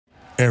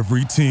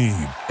Every team,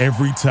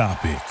 every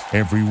topic,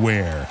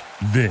 everywhere.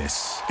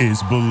 This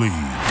is Believe.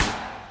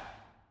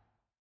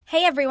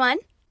 Hey everyone,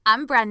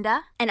 I'm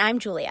Brenda. and I'm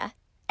Julia,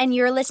 and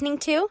you're listening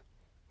to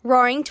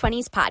Roaring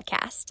Twenties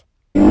Podcast.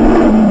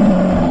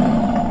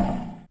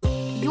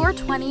 Your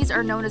 20s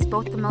are known as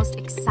both the most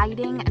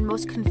exciting and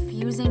most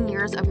confusing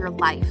years of your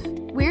life.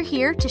 We're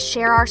here to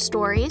share our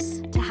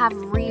stories, To have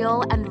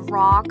real and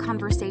raw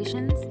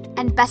conversations.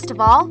 and best of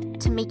all,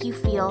 to make you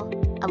feel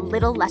a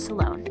little less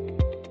alone.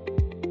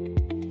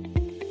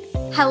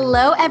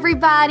 Hello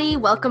everybody,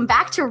 welcome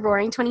back to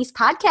Roaring Twenties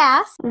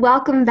Podcast.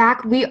 Welcome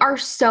back. We are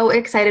so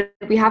excited.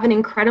 We have an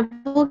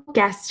incredible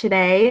guest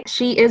today.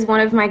 She is one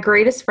of my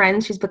greatest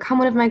friends. She's become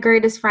one of my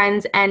greatest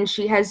friends, and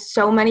she has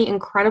so many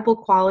incredible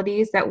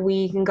qualities that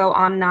we can go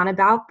on and on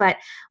about. But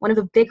one of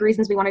the big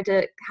reasons we wanted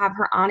to have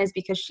her on is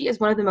because she is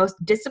one of the most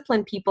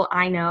disciplined people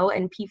I know,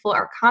 and people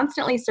are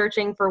constantly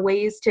searching for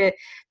ways to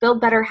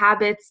build better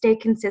habits, stay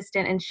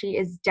consistent, and she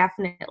is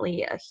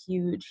definitely a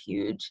huge,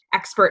 huge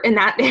expert in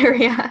that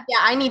area. Yeah,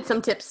 I need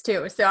some tips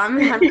too, so I'm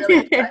really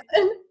excited.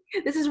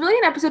 This is really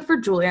an episode for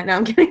Julia. No,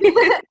 I'm kidding.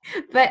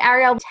 But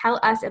Ariel, tell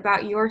us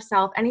about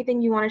yourself.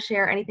 Anything you want to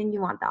share, anything you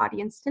want the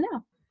audience to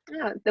know.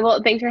 Oh,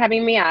 well, thanks for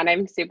having me on.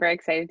 I'm super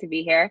excited to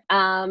be here.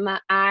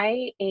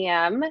 I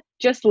am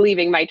just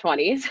leaving my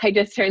 20s. I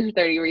just turned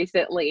 30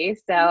 recently.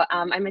 So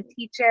I'm a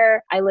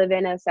teacher. I live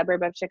in a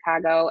suburb of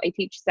Chicago. I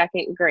teach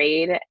second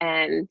grade,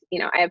 and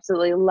I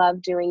absolutely love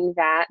doing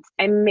that.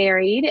 I'm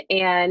married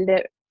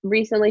and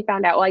recently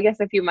found out, well, I guess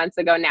a few months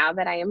ago now,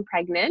 that I am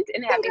pregnant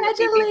and having a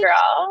baby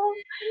girl.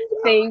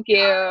 Thank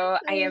you. I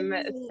am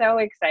so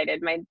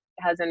excited. My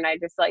husband and I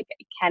just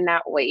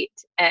cannot wait.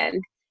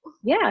 And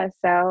yeah,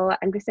 so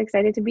I'm just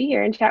excited to be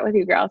here and chat with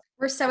you girls.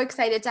 We're so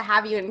excited to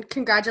have you, and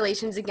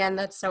congratulations again.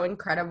 That's so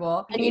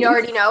incredible. And you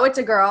already know it's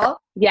a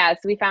girl. Yes,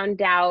 we found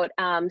out.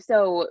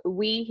 So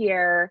we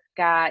here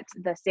got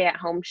the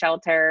stay-at-home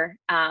shelter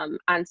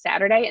on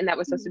Saturday, and that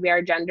was supposed to be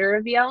our gender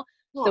reveal.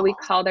 So we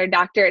called our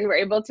doctor and were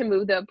able to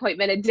move the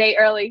appointment a day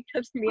early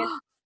because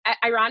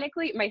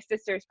ironically, my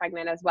sister's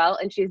pregnant as well,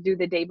 and she's due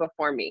the day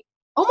before me.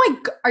 Oh my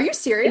God, are you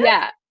serious?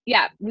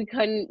 Yeah. We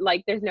couldn't,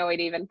 there's no way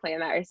to even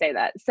plan that or say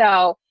that.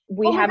 So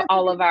we have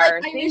all of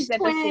our things at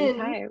the same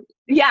time.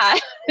 Yeah.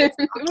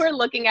 We're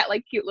looking at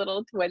cute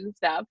little twin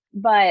stuff.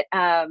 But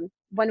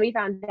when we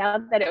found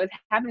out that it was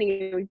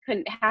happening, we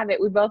couldn't have it.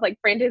 We both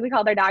frantically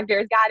called our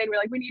doctors, got it. We're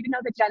we need to know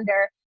the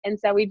gender. And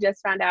so we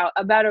just found out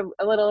about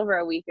a little over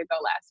a week ago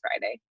last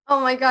Friday. Oh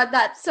my God,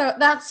 that's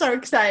so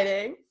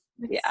exciting.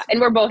 Yeah,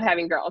 and we're both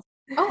having girls.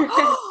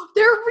 Oh,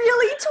 they're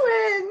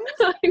really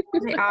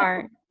twins. They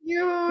are.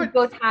 You Cute.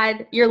 both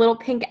had your little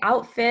pink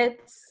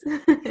outfits.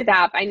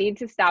 Stop. I need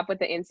to stop with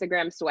the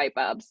Instagram swipe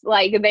ups.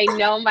 They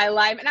know my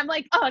life. And I'm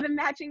the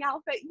matching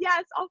outfit.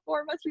 Yes, all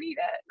four of us need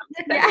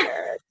it.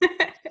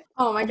 Yeah.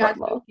 Oh my God,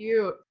 so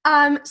cute.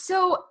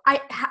 So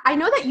I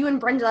know that you and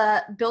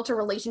Brenda built a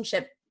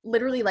relationship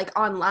literally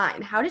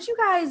online. How did you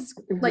guys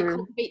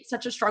cultivate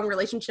such a strong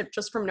relationship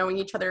just from knowing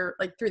each other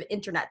through the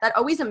internet? That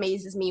always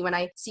amazes me when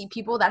I see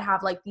people that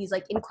have these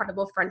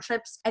incredible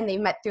friendships and they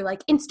met through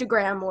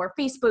Instagram or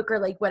Facebook or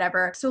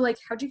whatever. So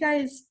how'd you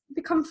guys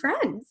become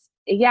friends?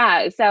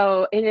 Yeah,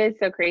 so it is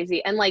so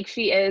crazy. And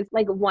she is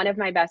one of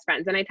my best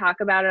friends. And I talk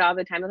about it all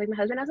the time with my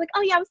husband. I was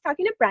oh yeah, I was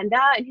talking to Brenda.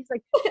 And he's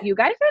you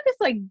guys are just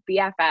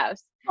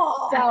BFFs.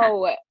 Oh.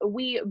 So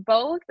we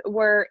both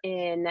were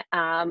in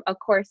a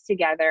course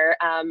together.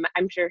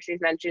 I'm sure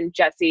she's mentioned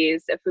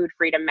Jesse's Food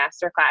Freedom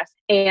Masterclass.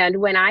 And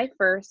when I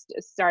first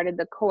started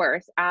the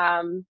course,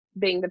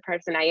 being the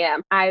person I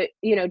am,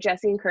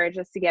 Jesse encouraged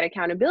us to get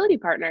accountability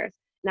partners.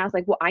 And I was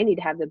well, I need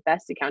to have the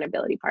best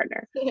accountability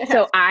partner. Yes.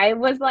 So I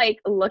was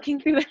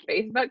looking through the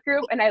Facebook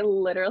group, and I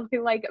literally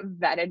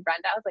vetted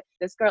Brenda. I was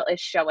this girl is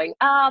showing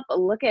up.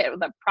 Look at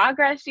the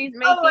progress she's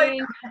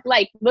making.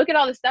 Look at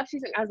all the stuff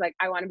she's doing. I was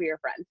I want to be your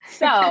friend.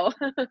 So,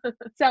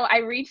 so I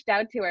reached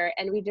out to her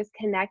and we just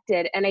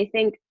connected. And I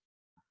think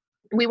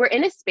we were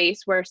in a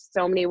space where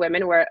so many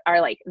women are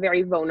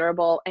very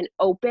vulnerable and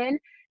open,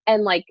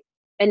 and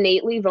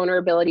innately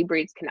vulnerability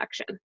breeds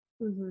connection.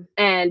 Mm-hmm.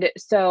 And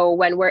so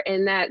when we're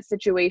in that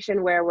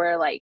situation where we're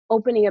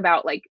opening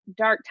about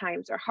dark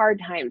times or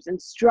hard times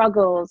and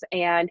struggles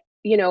and,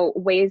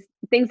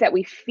 things that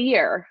we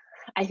fear,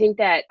 I think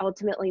that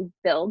ultimately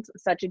builds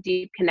such a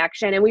deep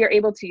connection. And we were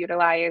able to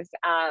utilize,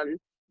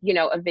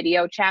 a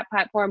video chat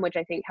platform, which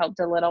I think helped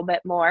a little bit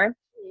more.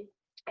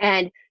 Mm-hmm.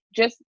 And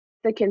just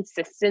the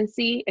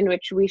consistency in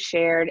which we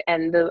shared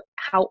and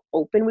how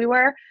open we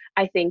were,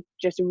 I think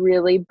just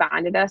really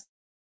bonded us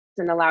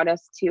and allowed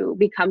us to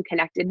become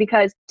connected.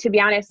 Because to be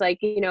honest,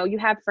 you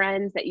have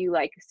friends that you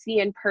see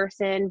in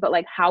person, but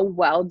how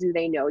well do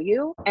they know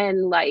you?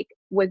 And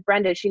with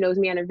Brenda, she knows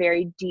me on a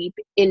very deep,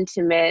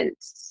 intimate,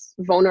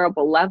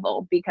 vulnerable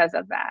level because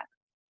of that.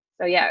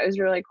 So yeah, it was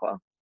really cool.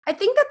 I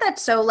think that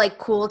that's so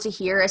cool to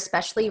hear,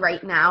 especially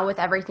right now with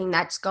everything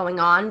that's going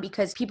on,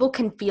 because people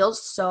can feel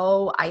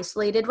so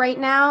isolated right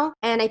now.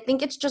 And I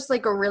think it's just a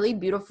really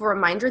beautiful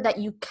reminder that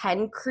you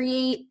can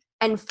create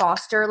and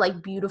foster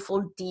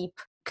beautiful, deep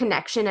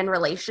connection and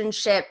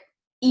relationship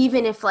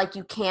even if like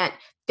you can't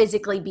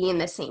physically be in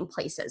the same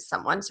place as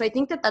someone. So I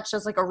think that that's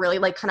just like a really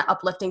like kind of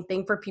uplifting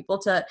thing for people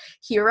to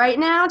hear right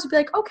now, to be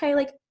like, okay,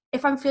 like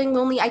if I'm feeling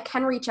lonely, I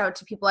can reach out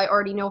to people I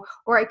already know,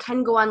 or I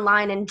can go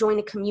online and join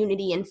a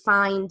community and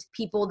find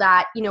people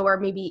that, you know, are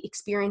maybe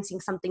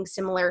experiencing something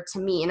similar to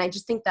me. And I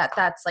just think that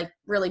that's like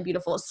really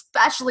beautiful,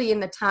 especially in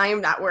the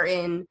time that we're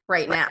in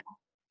right now.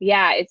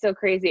 Yeah, it's so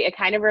crazy. It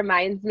kind of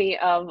reminds me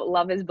of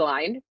Love is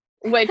Blind,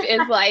 which is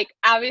like,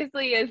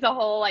 obviously is a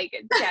whole like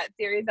chat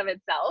series of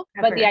itself.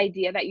 But the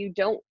idea that you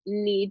don't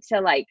need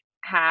to like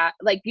have,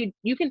 like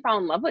you can fall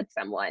in love with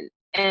someone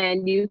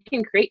and you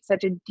can create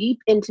such a deep,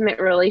 intimate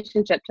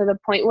relationship to the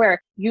point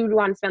where you'd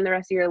want to spend the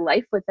rest of your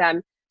life with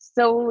them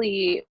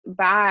solely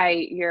by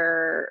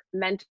your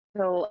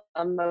mental,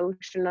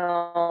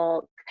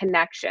 emotional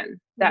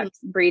connection that's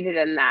breeded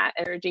in that.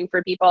 Encouraging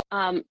for people,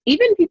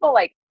 even people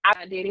like, I'm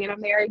not dating and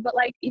I'm married, but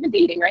like even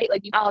dating, right?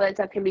 Like all that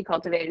stuff can be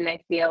cultivated. And I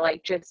feel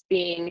like just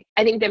being,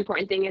 I think the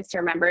important thing is to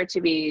remember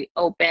to be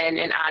open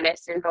and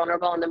honest and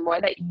vulnerable. And the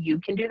more that you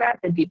can do that,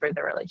 the deeper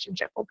the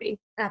relationship will be.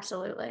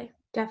 Absolutely.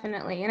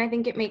 Definitely. And I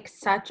think it makes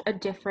such a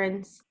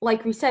difference.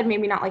 Like we said,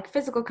 maybe not like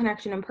physical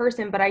connection in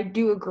person, but I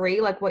do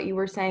agree, like what you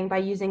were saying, by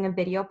using a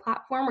video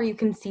platform where you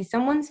can see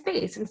someone's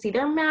face and see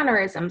their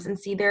mannerisms and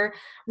see their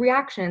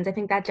reactions. I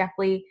think that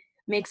definitely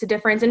makes a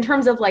difference in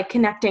terms of like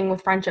connecting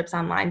with friendships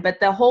online. But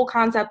the whole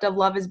concept of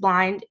Love is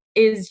Blind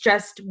is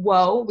just,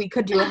 whoa, we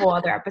could do a whole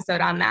other episode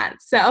on that.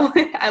 So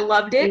I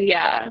loved it.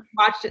 Yeah.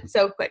 Watched it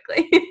so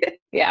quickly.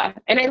 Yeah.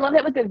 And I love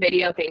it with the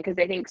video thing, because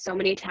I think so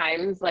many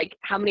times, like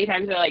how many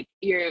times are like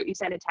you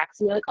send a text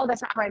and you're like, oh,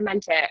 that's not how I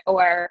meant it,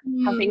 or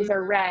how things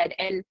are read,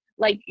 and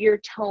like your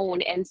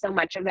tone, and so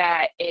much of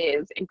that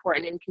is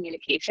important in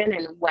communication.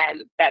 And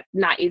when that's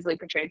not easily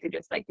portrayed through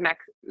just like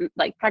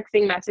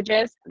texting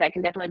messages, that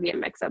can definitely be a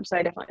mix up. So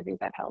I definitely think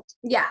that helped.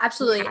 Yeah,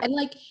 absolutely. And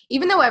like,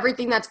 even though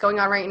everything that's going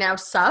on right now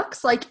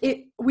sucks, like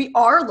we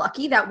are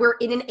lucky that we're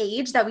in an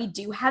age that we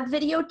do have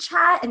video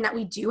chat and that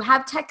we do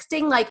have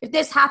texting. Like if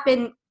this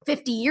happened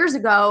 50 years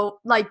ago,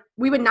 like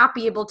we would not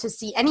be able to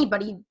see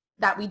anybody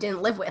that we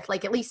didn't live with.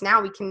 Like at least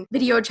now we can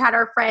video chat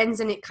our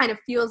friends, and it kind of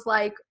feels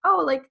like,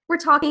 oh, like we're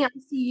talking, I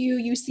see you,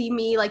 you see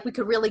me, like we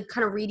could really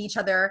kind of read each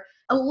other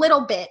a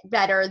little bit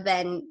better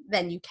than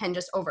you can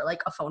just over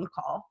like a phone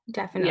call.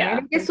 Definitely. Yeah, I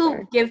think this will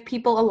give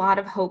people a lot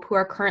of hope who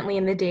are currently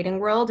in the dating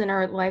world and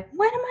are like,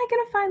 when am I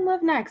going to find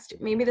love next?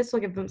 Maybe this will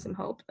give them some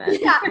hope then.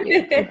 Yeah.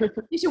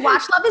 You should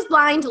watch Love is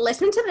Blind,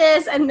 listen to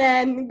this, and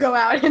then go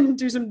out and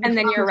do some. And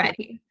then you're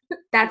ready.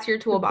 That's your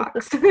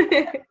toolbox.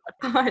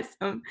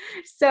 Awesome.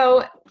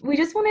 So we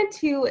just wanted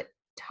to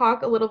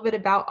talk a little bit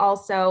about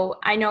also,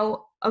 I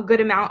know a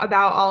good amount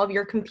about all of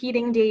your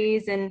competing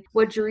days and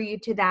what drew you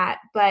to that,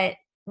 but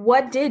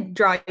what did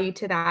draw you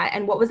to that,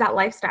 and what was that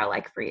lifestyle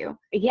like for you?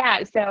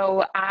 Yeah,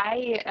 so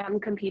I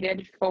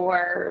competed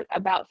for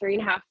about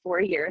 3.5,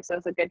 4 years. So it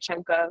was a good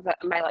chunk of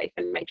my life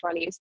in my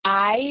 20s.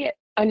 I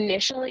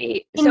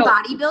initially in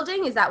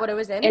bodybuilding, is that what it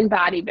was in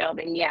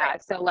bodybuilding? Yeah.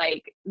 So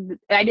like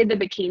I did the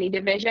bikini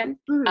division.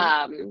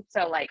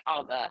 So like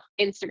all the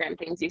Instagram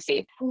things you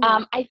see.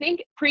 I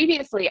think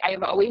previously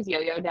I've always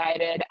yo-yo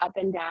dieted up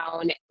and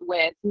down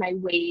with my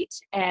weight,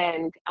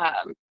 and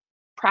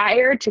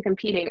prior to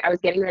competing, I was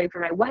getting ready for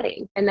my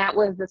wedding, and that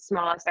was the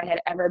smallest I had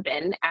ever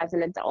been as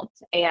an adult.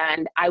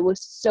 And I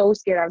was so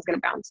scared I was going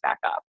to bounce back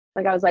up.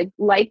 Like I was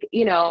like,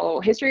 you know,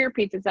 history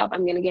repeats itself.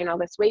 I'm going to gain all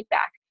this weight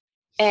back.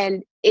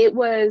 And it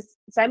was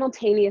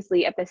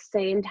simultaneously at the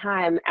same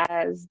time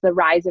as the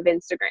rise of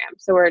Instagram.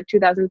 So we're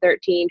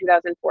 2013,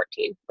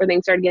 2014, where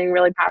things started getting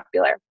really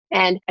popular.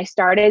 And I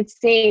started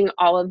seeing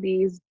all of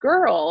these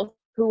girls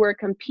who were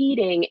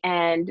competing,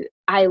 and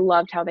I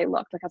loved how they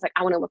looked. Like I was like,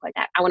 I want to look like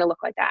that. I want to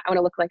look like that. I want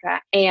to look like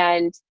that.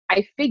 And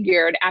I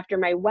figured after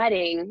my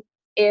wedding,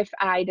 if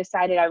I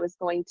decided I was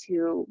going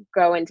to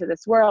go into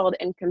this world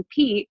and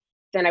compete,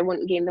 then I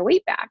wouldn't gain the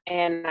weight back,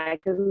 and I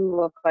could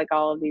look like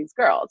all of these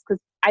girls. Because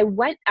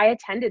I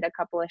attended a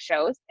couple of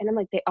shows, and I'm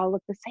like, they all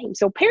look the same.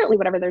 So apparently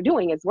whatever they're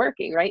doing is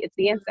working, right? It's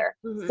the answer.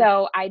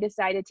 So I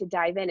decided to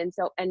dive in. And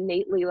so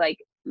innately, like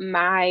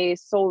my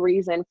sole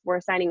reason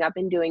for signing up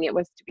and doing it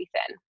was to be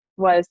thin,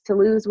 was to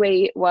lose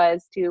weight,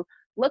 was to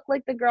look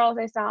like the girls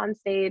I saw on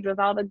stage with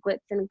all the glitz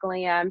and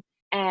glam.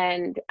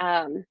 And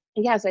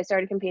so I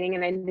started competing,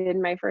 and I did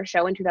my first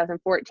show in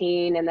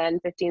 2014, and then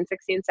 15,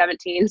 16,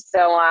 17,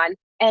 so on.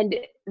 And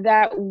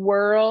that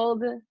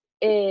world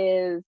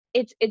is,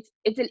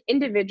 it's an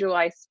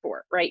individualized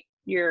sport, right?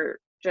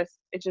 It's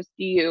just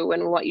you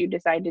and what you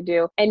decide to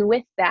do. And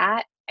with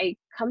that, it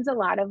comes a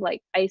lot of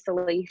like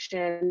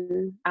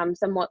isolation,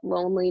 somewhat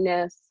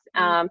loneliness.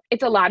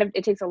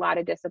 It takes a lot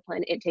of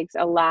discipline. It takes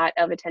a lot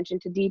of attention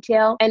to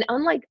detail. And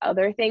unlike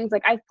other things,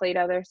 like I've played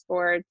other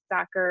sports,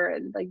 soccer,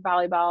 like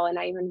volleyball, and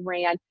I even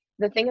ran.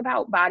 The thing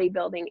about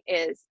bodybuilding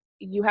is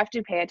you have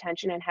to pay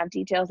attention and have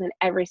details in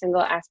every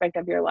single aspect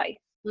of your life.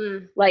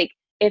 Like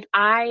if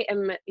I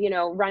am,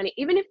 running,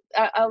 even if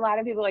a lot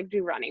of people like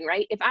do running,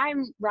 right? If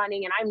I'm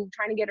running and I'm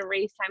trying to get a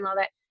race time, all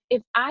that,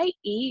 if I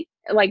eat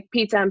like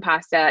pizza and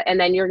pasta and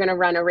then you're going to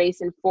run a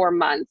race in 4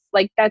 months,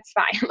 like that's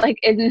fine. Like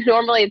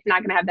normally it's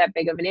not going to have that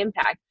big of an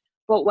impact.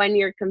 But when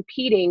you're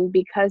competing,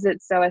 because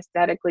it's so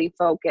aesthetically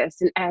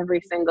focused and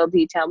every single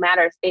detail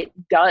matters, it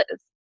does.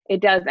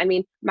 It does. I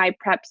mean, my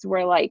preps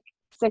were like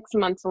 6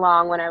 months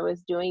long when I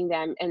was doing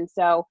them. And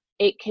so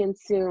it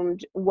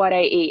consumed what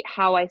I ate,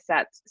 how I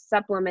slept,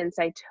 supplements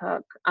I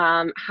took,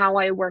 how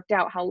I worked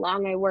out, how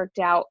long I worked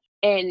out.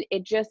 And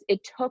it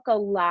took a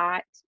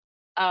lot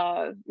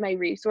of my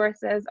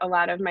resources, a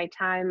lot of my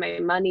time, my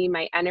money,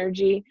 my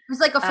energy. It was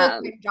like a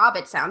full-time job,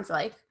 it sounds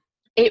like.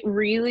 It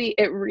really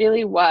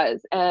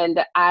was. And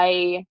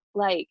I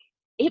like,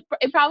 it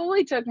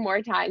probably took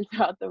more time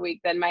throughout the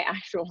week than my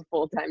actual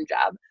full-time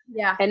job.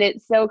 Yeah. And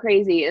it's so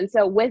crazy. And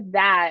so with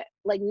that,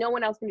 like no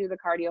one else can do the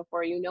cardio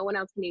for you. No one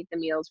else can eat the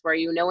meals for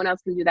you. No one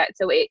else can do that.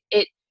 So it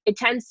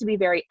tends to be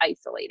very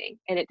isolating,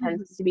 and it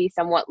tends to be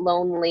somewhat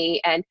lonely.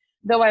 And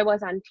though I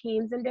was on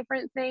teams and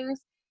different things,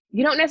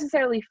 you don't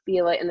necessarily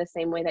feel it in the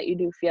same way that you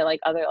do feel like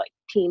other like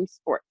team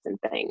sports and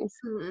things.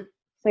 Mm-hmm.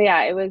 So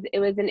yeah, it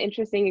was an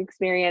interesting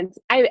experience.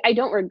 I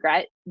don't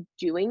regret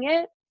doing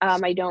it.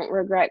 I don't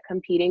regret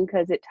competing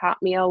because it taught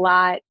me a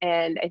lot.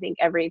 And I think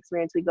every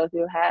experience we go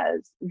through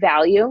has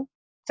value.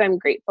 So I'm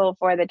grateful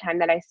for the time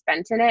that I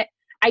spent in it.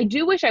 I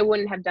do wish I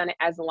wouldn't have done it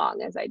as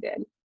long as I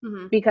did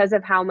because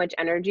of how much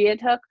energy it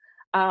took.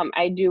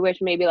 I do wish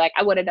maybe like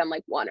I would have done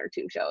like 1 or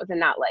 2 shows and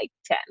not like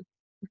 10.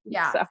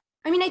 Yeah. So.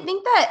 I mean, I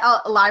think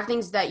that a lot of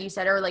things that you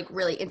said are like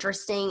really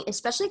interesting,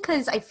 especially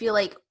because I feel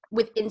like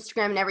with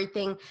Instagram and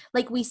everything,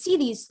 like we see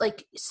these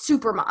like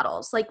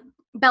supermodels like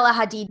Bella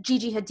Hadid,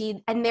 Gigi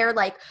Hadid, and they're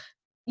like,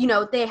 you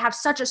know, they have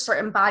such a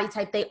certain body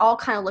type. They all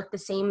kind of look the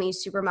same,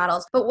 these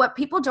supermodels. But what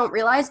people don't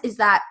realize is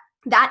that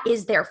that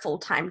is their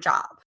full-time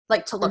job,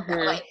 like to look that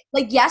way.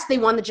 Like, yes, they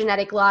won the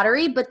genetic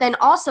lottery, but then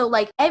also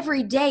like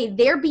every day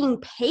they're being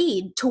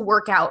paid to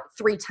work out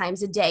 3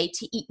 times a day,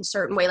 to eat a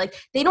certain way. Like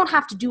they don't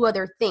have to do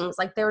other things.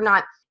 Like they're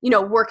not, you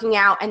know, working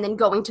out and then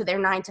going to their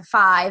 9 to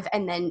 5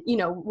 and then, you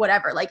know,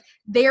 whatever. Like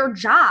their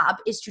job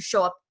is to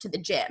show up to the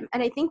gym.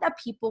 And I think that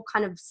people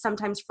kind of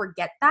sometimes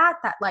forget that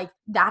like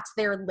that's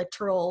their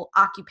literal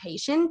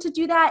occupation to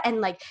do that.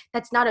 And like,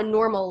 that's not a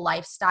normal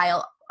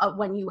lifestyle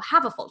when you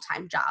have a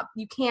full-time job.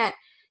 You can't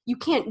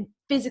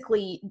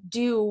physically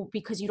do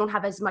because you don't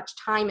have as much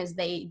time as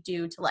they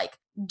do to like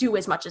do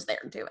as much as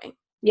they're doing.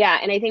 Yeah.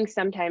 And I think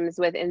sometimes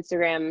with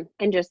Instagram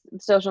and just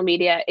social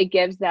media, it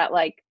gives that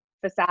like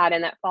facade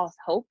and that false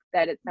hope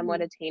that it's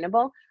somewhat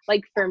attainable.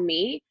 Like for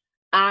me,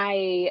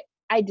 I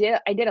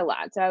did a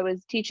lot. So I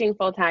was teaching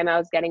full time. I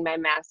was getting my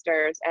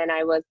master's, and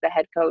I was the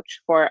head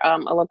coach for a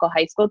local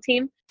high school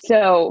team.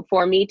 So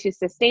for me to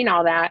sustain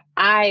all that,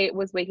 I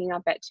was waking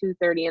up at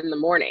 2:30 in the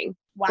morning,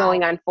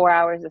 going on 4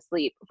 hours of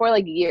sleep for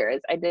like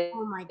years. I did.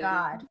 Oh my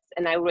God.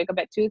 And I would wake up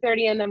at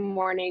 2:30 in the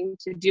morning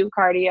to do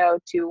cardio,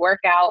 to work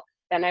out.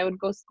 Then I would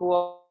go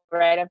school.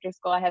 Right after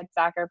school, I had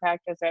soccer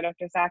practice. Right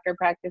after soccer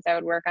practice, I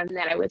would work on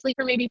that. I would sleep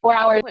for maybe 4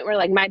 hours, where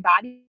like my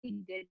body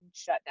did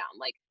shut down.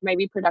 Like my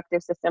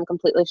reproductive system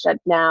completely shut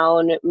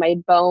down. My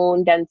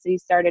bone density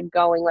started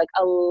going. Like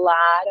a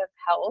lot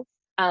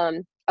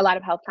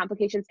of health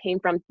complications came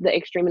from the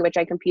extreme in which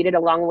I competed,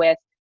 along with,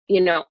 you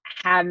know,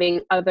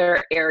 having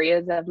other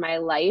areas of my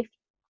life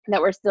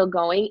that were still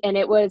going. And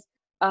it was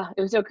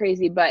so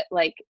crazy. But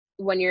like,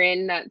 when you're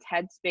in that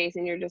headspace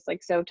and you're just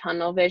like so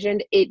tunnel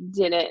visioned,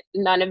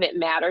 none of it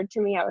mattered to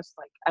me. I was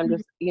like, I'm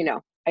just, you know,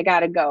 I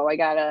gotta go. I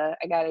gotta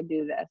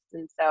do this.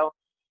 And so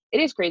it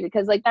is crazy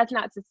because like that's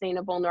not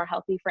sustainable nor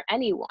healthy for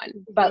anyone.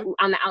 But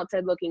on the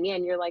outside looking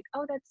in, you're like,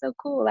 oh, that's so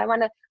cool. I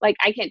want to, like,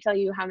 I can't tell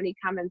you how many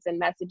comments and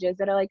messages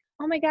that are like,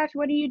 oh my gosh,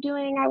 what are you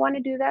doing? I want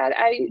to do that.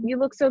 You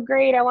look so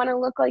great. I want to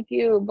look like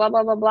you, blah,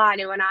 blah, blah, blah.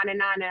 And it went on.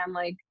 And I'm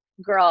like,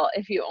 girl,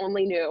 if you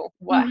only knew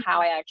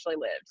how I actually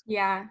lived.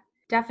 Yeah,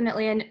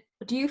 definitely. And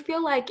do you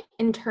feel like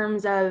in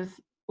terms of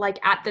like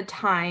at the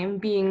time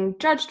being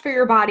judged for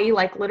your body,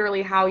 like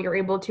literally how you're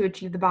able to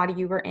achieve the body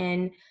you were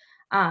in,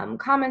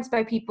 comments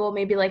by people,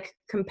 maybe like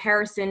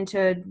comparison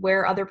to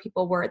where other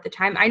people were at the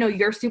time? I know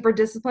you're super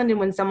disciplined, and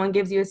when someone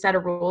gives you a set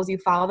of rules, you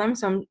follow them.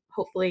 So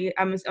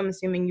I'm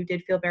assuming you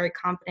did feel very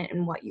confident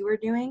in what you were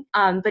doing.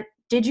 But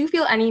did you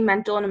feel any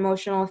mental and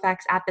emotional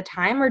effects at the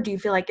time, or do you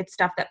feel like it's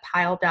stuff that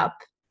piled up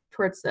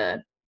towards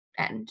the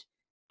end?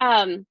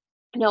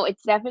 No,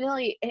 it's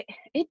definitely,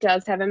 it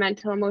does have a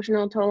mental,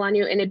 emotional toll on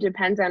you. And it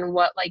depends on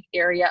what like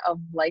area of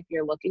life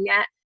you're looking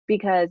at,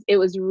 because it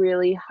was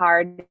really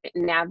hard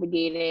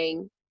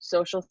navigating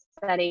social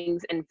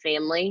settings and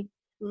family.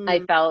 I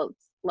felt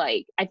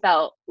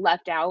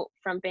left out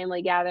from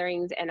family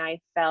gatherings, and I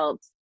felt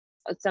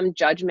some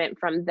judgment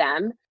from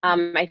them.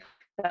 I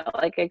felt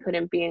like I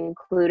couldn't be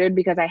included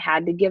because I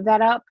had to give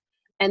that up.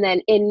 And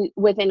then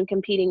within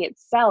competing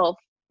itself,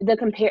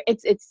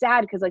 it's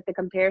sad because like the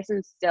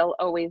comparison's still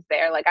always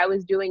there. Like I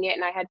was doing it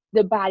and I had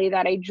the body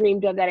that I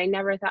dreamed of that I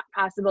never thought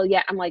possible,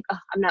 yet I'm like, oh,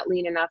 I'm not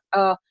lean enough.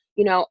 Oh,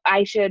 you know,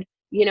 I should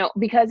you know,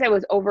 because I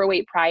was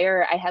overweight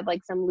prior, I had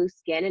like some loose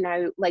skin, and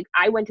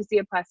I went to see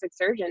a plastic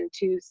surgeon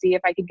to see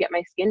if I could get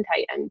my skin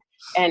tightened.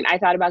 And I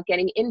thought about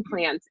getting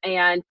implants,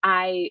 and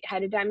I had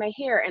to dye my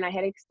hair, and I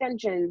had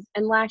extensions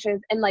and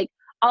lashes, and like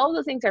all of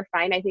those things are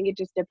fine. I think it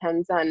just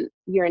depends on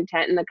your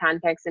intent and the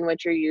context in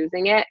which you're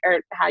using it,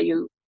 or how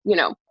you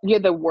know, you're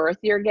the worth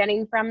you're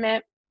getting from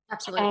it.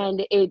 Absolutely.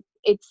 And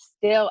it's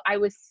still, I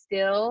was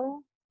still,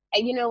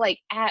 you know, like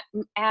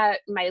at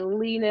my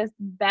leanest,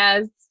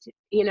 best,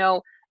 you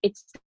know, it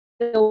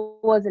still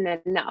wasn't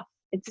enough.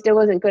 It still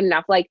wasn't good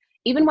enough. Like,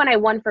 even when I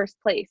won first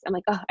place, I'm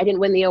like, oh, I didn't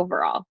win the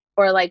overall,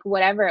 or like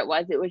whatever it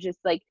was just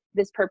like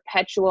this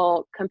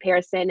perpetual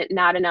comparison,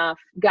 not enough,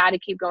 got to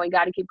keep going,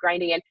 got to keep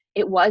grinding. And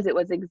it was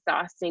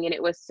exhausting. And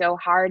it was so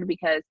hard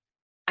because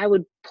I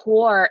would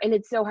pour, and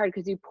it's so hard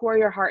because you pour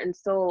your heart and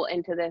soul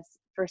into this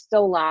for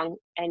so long,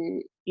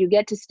 and you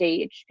get to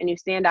stage and you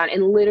stand on,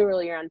 and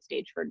literally you're on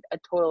stage for a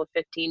total of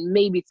 15,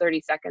 maybe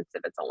 30 seconds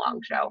if it's a long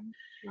show.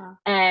 Wow.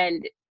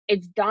 And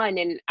it's done,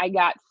 and I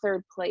got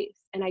third place,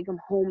 and I come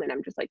home and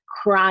I'm just like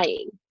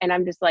crying, and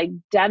I'm just like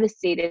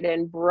devastated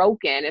and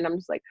broken, and I'm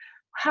just like,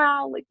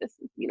 how, like, this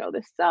is, you know,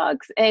 this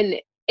sucks. And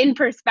in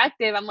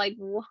perspective, I'm like,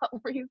 what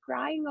were you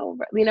crying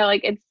over? You know,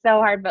 like, it's so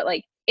hard. But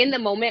like in the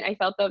moment, I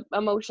felt the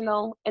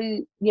emotional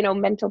and, you know,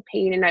 mental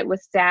pain, and I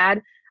was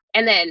sad.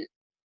 And then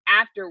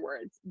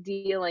afterwards,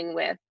 dealing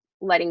with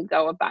letting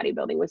go of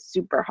bodybuilding was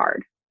super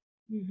hard.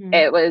 Mm-hmm.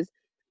 It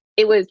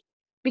was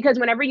because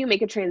whenever you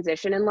make a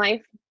transition in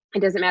life,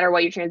 it doesn't matter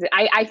what you transition.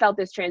 I felt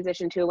this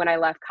transition too when I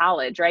left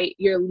college, right?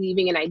 You're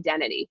leaving an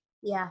identity.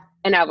 Yeah.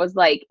 And I was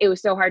like, it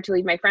was so hard to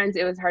leave my friends.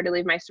 It was hard to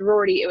leave my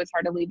sorority. It was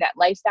hard to leave that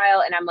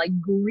lifestyle. And I'm like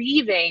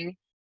grieving.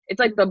 It's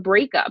like the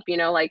breakup, you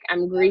know, like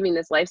I'm grieving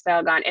this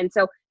lifestyle gone. And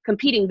so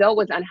competing, though,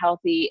 was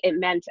unhealthy. It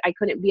meant I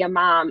couldn't be a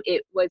mom.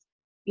 It was,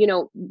 you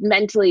know,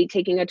 mentally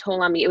taking a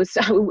toll on me. It was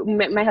so,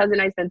 my husband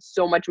and I spent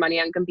so much money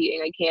on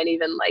competing. I can't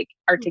even like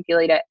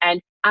articulate it.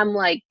 And I'm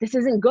like, this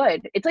isn't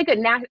good. It's like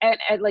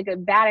like a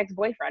bad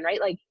ex-boyfriend, right?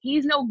 Like,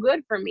 he's no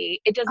good for me.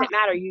 It doesn't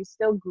matter. You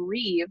still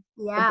grieve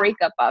the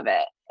breakup of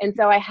it. And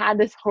so I had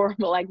this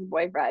horrible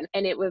ex-boyfriend,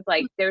 and it was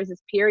like, there was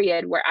this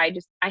period where I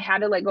had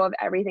to let go of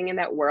everything in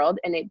that world.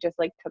 And it just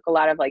like took a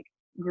lot of like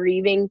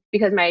grieving,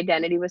 because my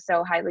identity was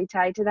so highly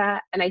tied to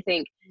that. And I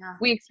think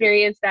we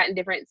experienced that in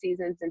different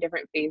seasons and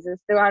different phases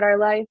throughout our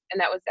life. And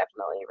that was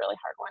definitely a really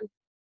hard one.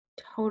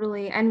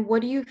 Totally. And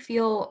what do you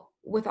feel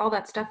with all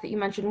that stuff that you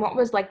mentioned? What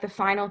was like the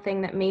final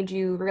thing that made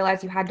you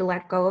realize you had to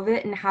let go of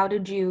it? And how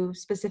did you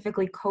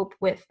specifically cope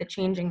with the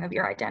changing of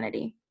your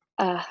identity?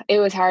 It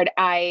was hard.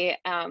 I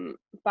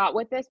fought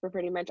with this for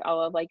pretty much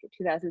all of like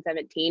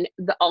 2017.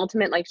 The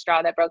ultimate like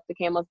straw that broke the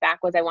camel's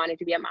back was I wanted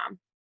to be a mom.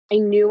 I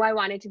knew I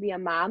wanted to be a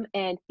mom,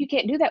 and you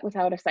can't do that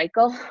without a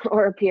cycle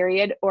or a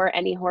period or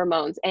any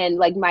hormones. And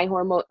like my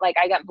hormone, like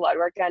I got blood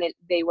work done, and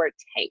they were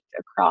tanked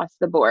across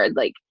the board.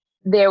 Like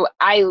there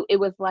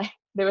was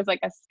like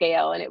a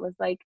scale, and it was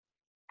like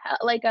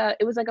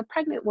a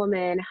pregnant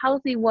woman,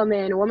 healthy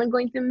woman, a woman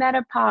going through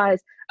menopause,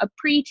 a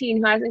preteen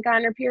who hasn't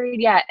gotten her period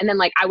yet. And then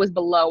like I was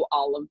below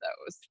all of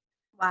those.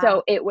 Wow.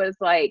 So it was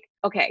like,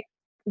 okay,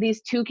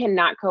 these two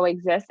cannot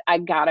coexist. I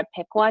gotta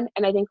pick one.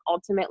 And I think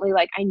ultimately,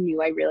 like, I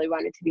knew I really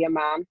wanted to be a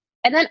mom.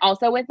 And then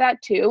also with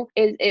that too,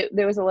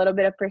 there was a little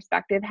bit of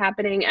perspective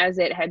happening, as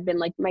it had been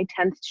like my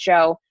 10th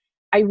show.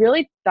 I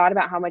really thought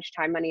about how much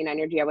time, money, and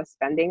energy I was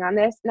spending on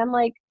this. And I'm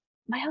like,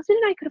 my husband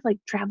and I could have like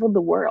traveled the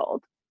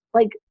world.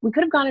 Like, we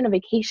could have gone on a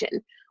vacation.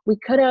 We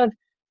could have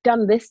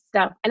done this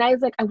stuff. And I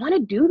was like, I want to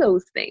do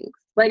those things.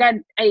 Like,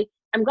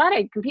 I'm glad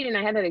I competed and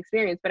I had that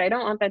experience, but I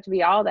don't want that to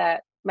be all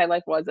that my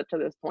life was up to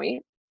this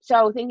point.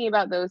 So thinking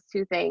about those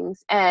two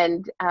things,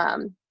 and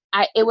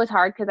it was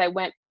hard because I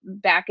went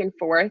back and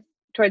forth.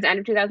 Towards the end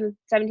of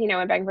 2017, I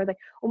went back and forth like,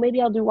 oh, maybe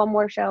I'll do one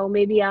more show.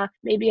 Maybe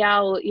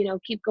I'll, you know,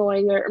 keep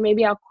going, or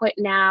maybe I'll quit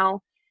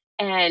now.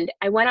 And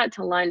I went out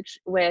to lunch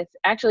with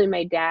actually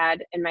my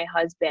dad and my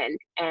husband.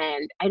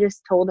 And I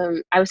just told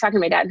him, I was talking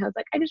to my dad, and I was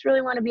like, I just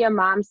really want to be a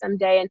mom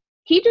someday. And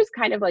he just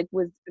kind of like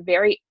was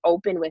very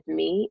open with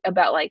me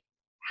about like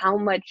how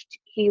much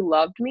he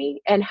loved me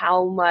and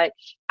how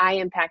much I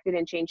impacted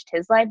and changed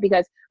his life,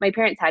 because my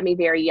parents had me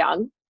very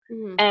young.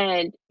 Mm-hmm.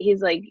 And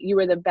he's like, you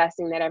were the best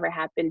thing that ever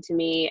happened to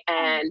me,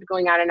 and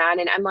going on.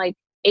 And I'm like,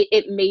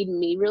 it made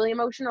me really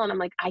emotional. And I'm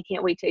like, I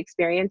can't wait to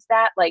experience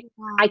that. Like,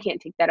 wow. I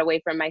can't take that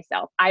away from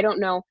myself. I don't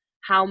know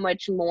how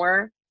much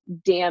more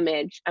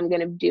damage I'm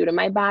going to do to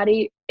my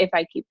body if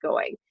I keep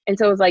going. And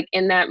so it was like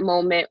in that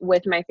moment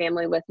with my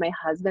family, with my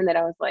husband, that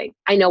I was like,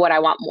 I know what I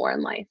want more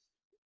in life.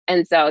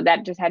 And so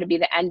that just had to be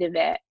the end of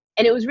it.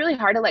 And it was really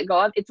hard to let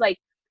go of. It's like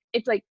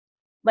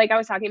I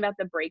was talking about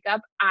the breakup,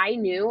 I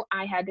knew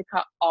I had to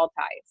cut all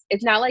ties.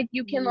 It's not like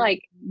you can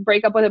like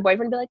break up with a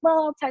boyfriend and be like, well,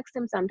 I'll text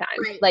him sometimes.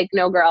 Right. Like,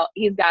 no, girl,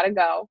 he's got to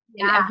go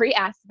in every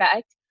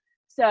aspect.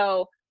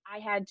 So I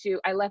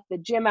left the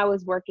gym I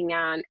was working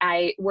out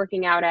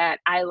at.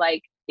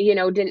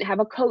 didn't have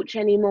a coach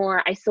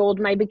anymore. I sold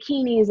my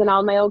bikinis and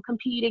all my old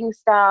competing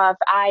stuff.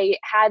 I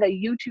had a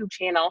YouTube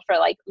channel for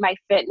like my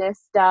fitness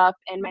stuff,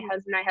 and my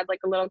husband and I had like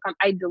a little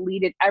I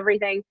deleted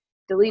everything,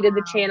 deleted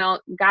the channel,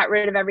 got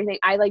rid of everything.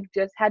 I like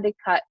just had to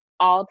cut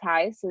all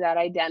ties to that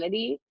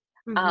identity.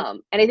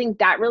 And I think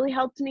that really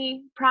helped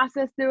me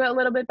process through it a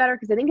little bit better,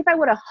 because I think if I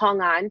would have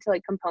hung on to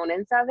like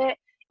components of it,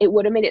 it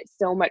would have made it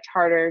so much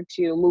harder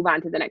to move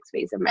on to the next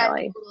phase of my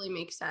life. That totally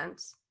makes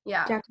sense.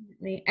 Yeah,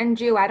 definitely. And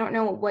Ju, I don't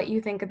know what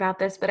you think about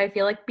this, but I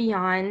feel like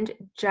beyond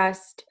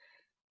just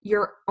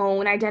your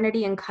own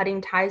identity and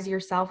cutting ties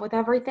yourself with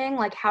everything,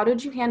 like how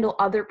did you handle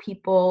other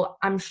people,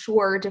 I'm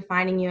sure,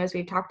 defining you, as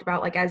we've talked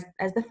about, like as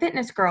the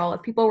fitness girl?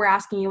 If people were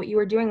asking you what you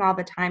were doing all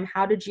the time,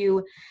 how did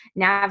you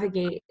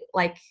navigate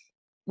like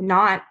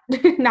not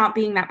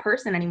being that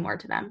person anymore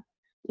to them?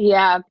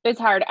 Yeah, it's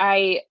hard.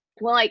 I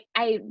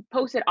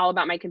posted all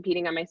about my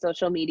competing on my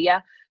social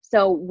media.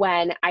 So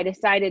when I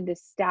decided to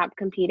stop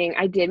competing,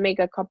 I did make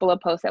a couple of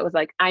posts that was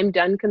like, I'm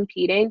done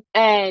competing.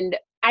 And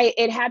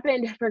it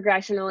happened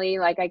progressionally.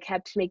 Like I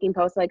kept making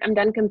posts like, I'm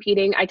done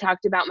competing. I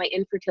talked about my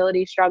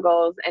infertility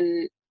struggles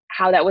and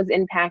how that was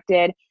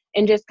impacted,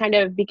 and just kind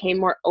of became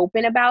more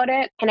open about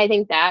it. And I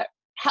think that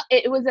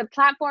it was a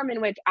platform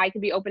in which I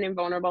could be open and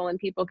vulnerable and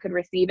people could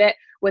receive it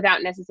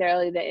without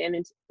necessarily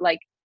the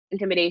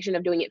intimidation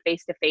of doing it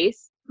face to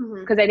face.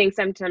 Because I think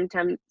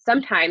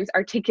sometimes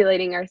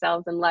articulating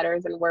ourselves in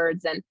letters and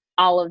words and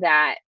all of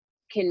that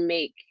can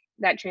make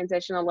that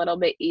transition a little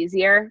bit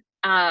easier.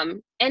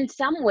 In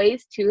some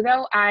ways too,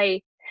 though,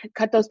 I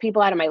cut those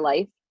people out of my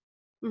life.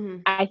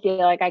 I feel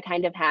like I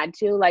kind of had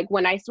to. Like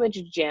when I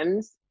switched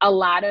gyms, a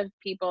lot of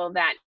people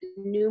that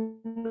knew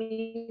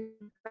me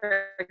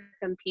for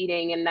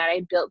competing and that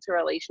I built a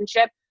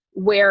relationship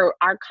where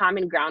our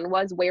common ground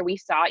was, where we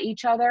saw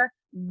each other,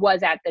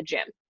 was at the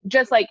gym.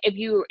 Just like if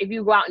you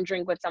go out and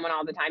drink with someone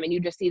all the time and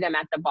you just see them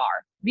at the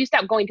bar, if you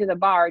stop going to the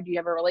bar, do you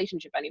have a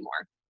relationship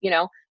anymore?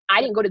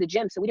 I didn't go to the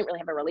gym, so we didn't really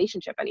have a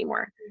relationship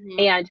anymore.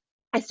 And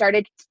I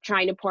started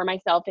trying to pour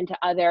myself into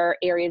other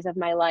areas of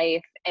my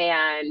life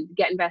and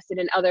get invested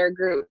in other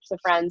groups of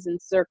friends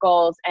and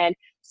circles. And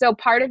so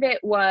part of it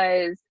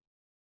was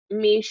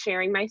me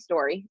sharing my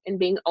story and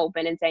being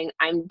open and saying,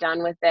 I'm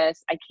done with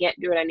this. I can't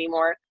do it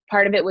anymore.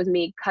 Part of it was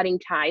me cutting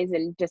ties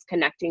and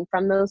disconnecting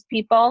from those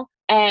people.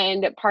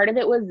 And part of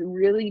it was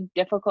really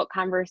difficult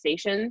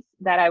conversations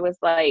that I was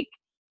like,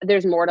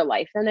 there's more to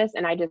life than this,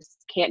 and I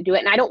just can't do it.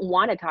 And I don't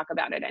want to talk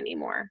about it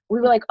anymore. We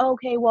were like, oh,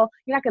 okay, well,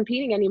 you're not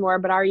competing anymore,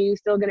 but are you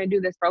still going to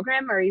do this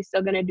program? Or are you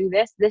still going to do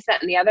this,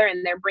 that, and the other?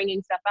 And they're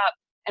bringing stuff up.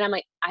 And I'm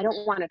like, I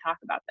don't want to talk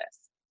about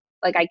this.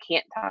 Like, I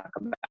can't talk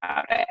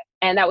about it.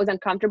 And that was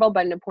uncomfortable,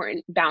 but an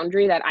important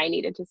boundary that I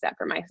needed to set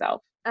for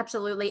myself.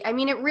 Absolutely. I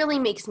mean, it really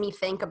makes me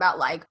think about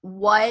like,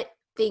 what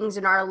things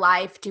in our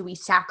life do we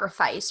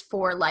sacrifice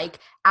for like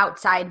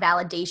outside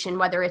validation,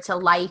 whether it's a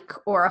like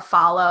or a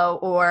follow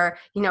or,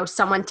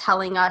 someone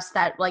telling us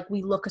that like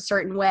we look a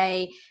certain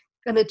way.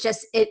 And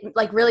it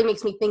like really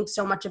makes me think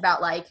so much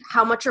about like,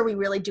 how much are we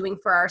really doing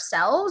for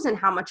ourselves and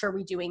how much are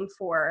we doing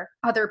for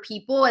other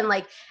people? And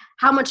like,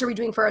 how much are we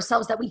doing for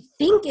ourselves that we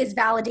think is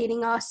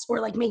validating us or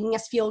like making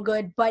us feel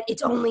good, but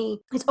it's only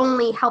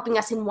helping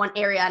us in one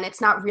area and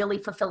it's not really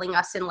fulfilling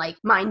us in like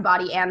mind,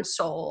 body, and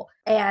soul.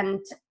 And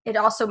it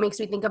also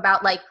makes me think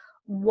about like,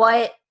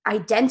 what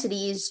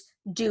identities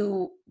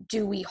do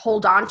we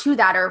hold on to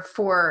that are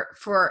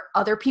for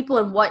other people,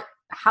 and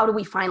how do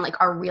we find like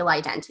our real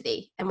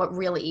identity and what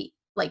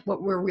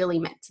we're really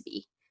meant to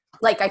be?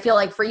 Like, I feel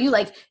like for you,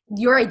 like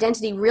your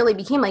identity really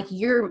became like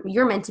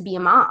you're meant to be a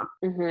mom.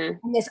 And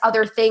this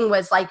other thing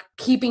was like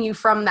keeping you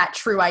from that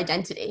true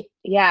identity.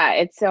 Yeah,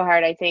 it's so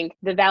hard. I think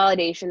the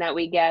validation that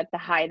we get, the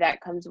high that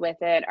comes with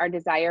it, our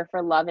desire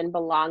for love and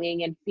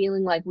belonging and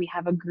feeling like we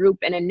have a group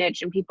and a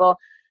niche and people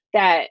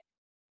that,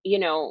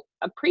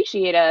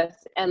 appreciate us.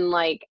 And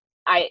like,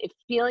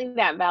 feeling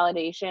that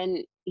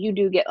validation, you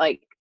do get like,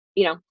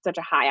 such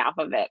a high off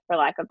of it, for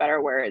lack of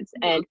better words.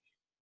 And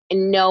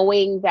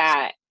knowing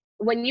that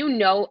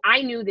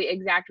I knew the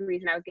exact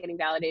reason I was getting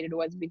validated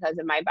was because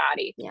of my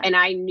body. Yeah. And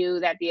I knew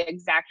that the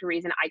exact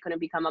reason I couldn't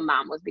become a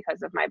mom was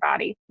because of my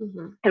body.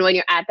 And when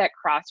you're at that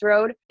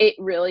crossroad, it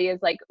really is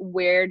like,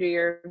 where do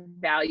your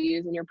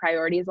values and your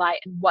priorities lie?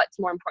 And what's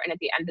more important at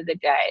the end of the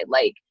day?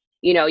 Like,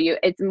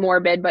 it's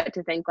morbid, but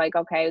to think like,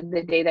 okay,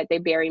 the day that they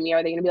bury me,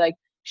 are they going to be like,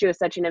 she was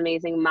such an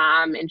amazing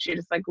mom and she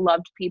just like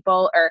loved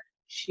people, or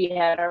she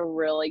had a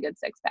really good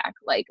six pack.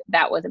 Like,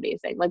 that was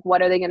amazing. Like,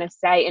 what are they going to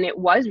say? And it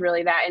was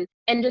really that.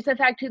 And just the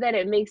fact too, that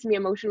it makes me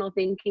emotional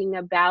thinking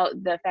about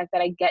the fact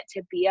that I get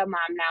to be a mom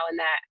now,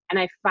 and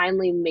I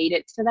finally made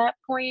it to that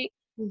point.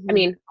 I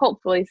mean,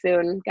 hopefully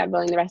soon, God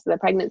willing, the rest of the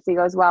pregnancy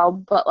goes well,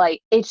 but like,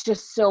 it's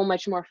just so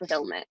much more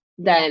fulfillment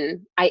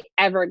than I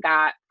ever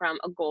got from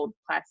a gold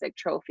plastic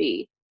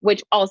trophy,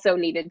 which also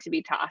needed to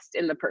be tossed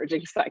in the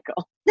purging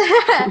cycle.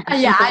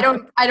 Yeah.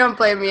 I don't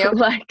blame you.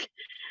 Like,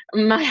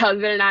 my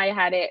husband and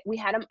I we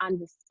had them on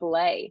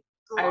display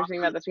I was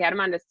thinking about this. We had them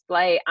on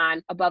display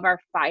above our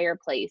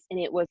fireplace, and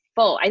it was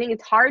full. I think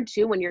it's hard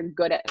too when you're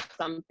good at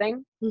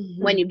something,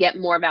 when you get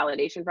more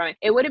validation from it.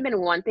 It would have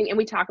been one thing, and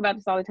we talk about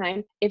this all the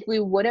time. If we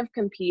would have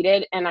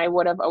competed and I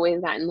would have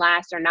always gotten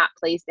last or not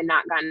placed and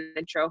not gotten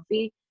a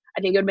trophy, I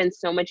think it would have been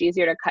so much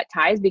easier to cut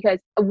ties, because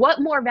what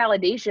more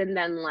validation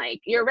than like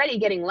you're already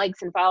getting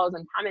likes and follows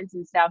and comments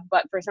and stuff.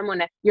 But for someone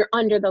that you're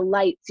under the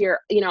lights, you're,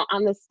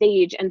 on the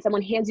stage and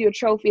someone hands you a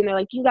trophy and they're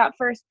like, you got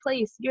first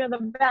place, you're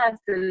the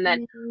best. And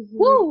then,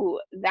 woo,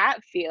 that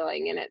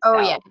feeling in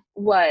itself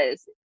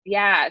was,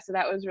 so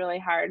that was really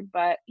hard.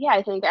 But yeah,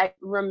 I think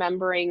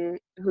remembering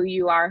who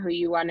you are, who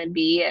you want to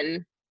be,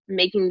 and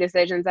making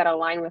decisions that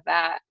align with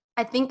that.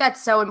 I think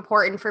that's so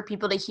important for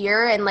people to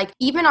hear. And like,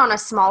 even on a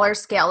smaller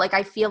scale, like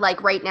I feel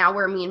like right now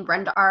where me and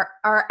Brenda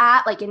are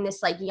at, like in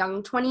this like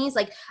young 20s,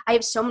 like I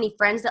have so many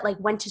friends that like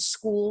went to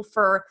school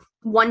for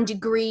one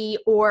degree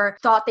or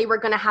thought they were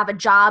going to have a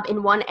job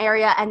in one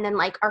area, and then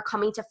like are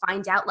coming to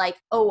find out like,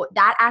 oh,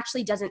 that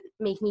actually doesn't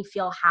make me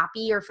feel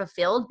happy or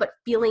fulfilled, but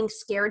feeling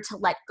scared to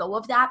let go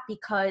of that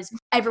because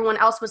everyone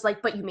else was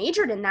like, but you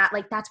majored in that,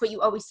 like that's what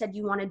you always said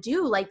you want to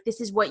do, like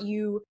this is what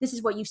you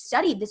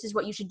studied, this is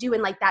what you should do.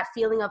 And like that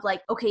feeling of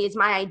like, okay, is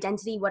my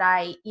identity what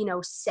I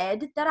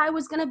said that I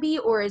was going to be,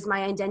 or is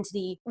my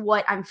identity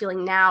what I'm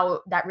feeling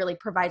now that really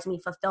provides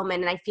me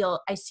fulfillment? And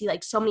I see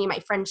like so many of my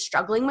friends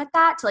struggling with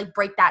that, to like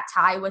break that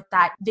tie with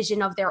that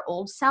vision of their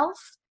old self,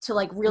 to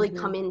like really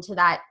come into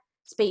that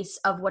space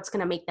of what's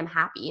going to make them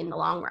happy in the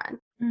long run.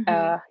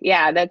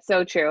 Yeah, that's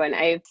so true. And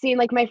I've seen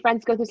like my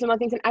friends go through similar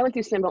things, and I went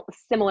through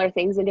similar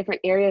things in different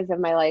areas of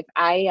my life.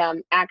 I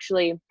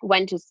actually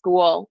went to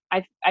school.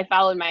 I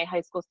followed my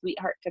high school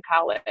sweetheart to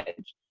college.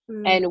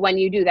 And when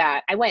you do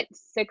that, I went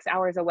 6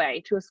 hours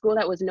away to a school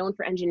that was known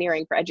for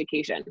engineering for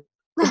education.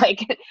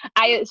 Like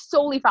I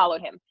solely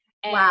followed him.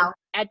 And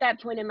at that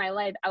point in my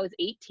life, I was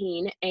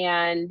 18,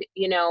 and,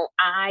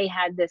 I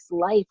had this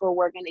life where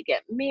we're going to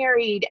get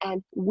married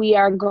and we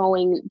are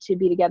going to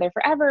be together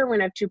forever. We're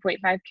going to have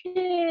 2.5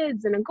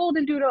 kids and a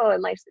golden doodle,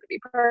 and life's going to be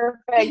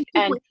perfect.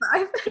 And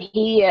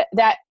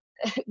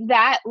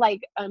that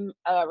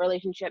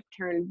relationship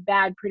turned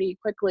bad pretty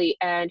quickly.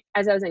 And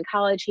as I was in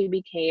college, he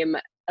became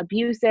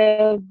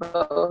abusive,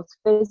 both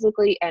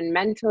physically and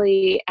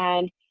mentally.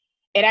 And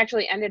it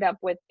actually ended up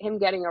with him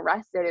getting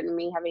arrested and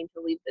me having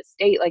to leave the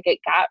state. Like it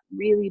got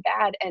really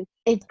bad. And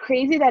it's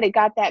crazy that it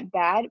got that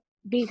bad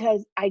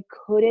because I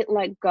couldn't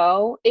let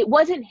go. It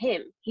wasn't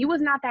him. He was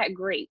not that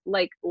great.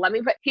 Like,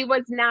 he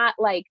was not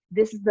like,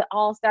 this is the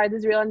all-star, this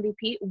is real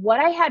MVP.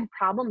 What I had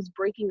problems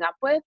breaking up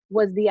with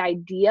was the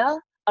idea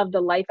of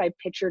the life I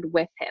pictured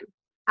with him.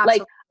 Absolutely.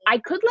 Like I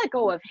could let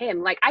go of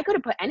him. Like I could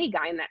have put any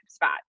guy in that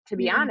spot, to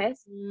be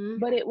honest,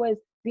 but it was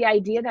the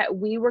idea that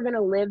we were going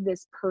to live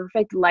this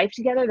perfect life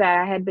together that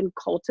I had been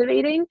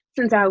cultivating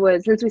since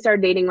we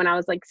started dating when I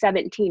was like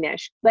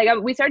 17ish. Like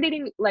we started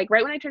dating like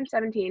right when I turned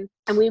 17,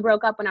 and we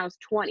broke up when I was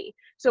 20.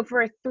 So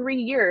for 3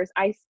 years,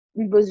 I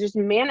was just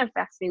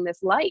manifesting this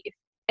life.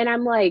 And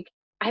I'm like,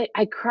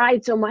 I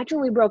cried so much when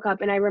we broke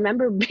up. And I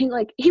remember being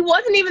like, he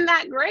wasn't even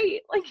that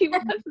great. Like he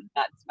wasn't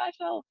that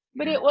special,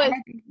 but it was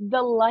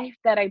the life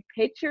that I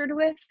pictured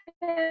with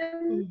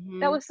him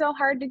that was so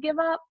hard to give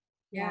up.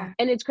 Yeah.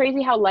 And it's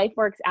crazy how life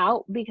works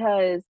out,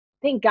 because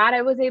thank God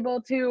I was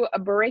able to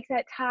break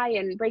that tie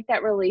and break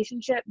that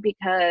relationship,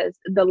 because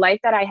the life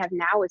that I have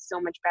now is so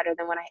much better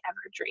than what I ever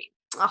dreamed.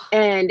 Oh.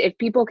 And if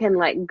people can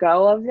let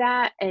go of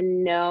that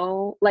and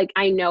know, like,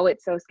 I know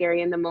it's so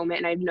scary in the moment,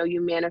 and I know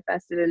you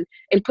manifested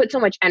and put so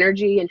much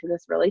energy into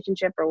this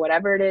relationship or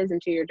whatever it is,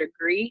 into your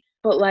degree,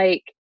 but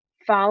like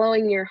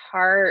following your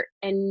heart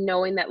and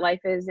knowing that life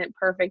isn't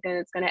perfect and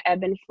it's going to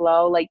ebb and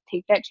flow, like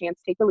take that chance,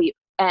 take a leap,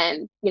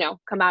 and,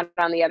 come out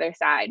on the other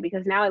side.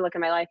 Because now I look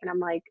at my life and I'm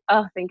like,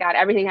 oh, thank God,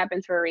 everything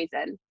happens for a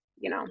reason,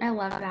 I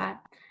love that.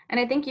 And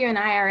I think you and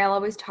I, Ariel,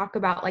 always talk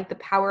about like the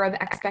power of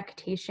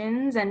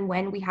expectations. And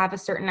when we have a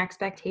certain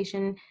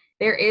expectation,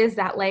 there is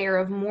that layer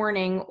of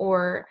mourning,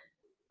 or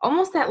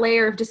almost that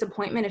layer of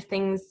disappointment if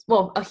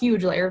a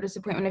huge layer of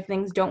disappointment if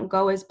things don't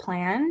go as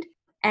planned.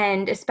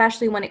 And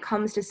especially when it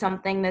comes to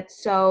something that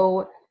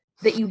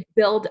you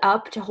build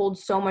up to hold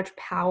so much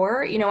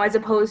power, as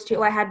opposed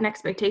to, I had an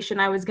expectation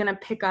I was going to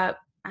pick up,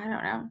 I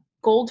don't know,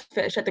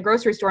 goldfish at the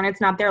grocery store and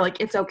it's not there, like,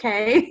 it's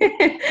okay.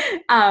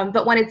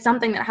 But when it's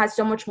something that has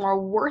so much more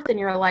worth in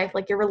your life,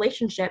 like your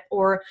relationship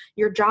or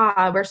your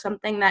job or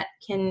something that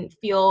can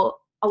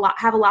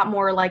have a lot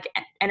more like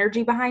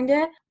energy behind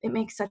it, it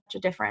makes such a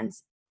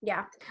difference.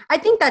 Yeah, I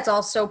think that's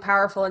all so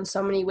powerful in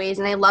so many ways.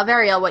 And I love,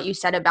 Ariel, what you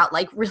said about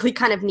like really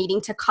kind of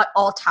needing to cut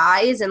all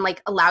ties and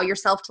like allow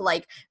yourself to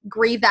like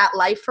grieve that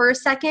life for a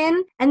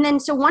second. And then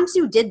so once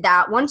you did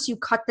that, once you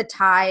cut the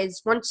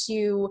ties, once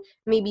you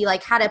maybe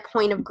like had a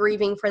point of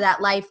grieving for that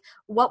life,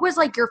 what was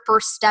like your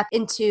first step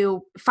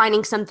into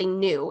finding something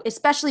new,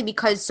 especially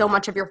because so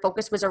much of your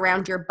focus was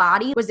around your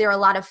body? Was there a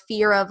lot of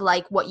fear of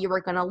like what you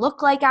were going to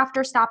look like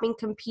after stopping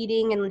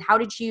competing? And how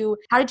did you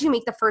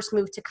make the first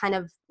move to kind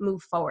of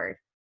move forward?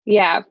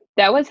 Yeah,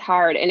 that was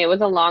hard, and it was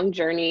a long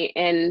journey.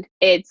 And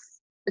I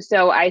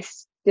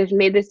just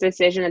made this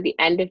decision at the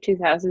end of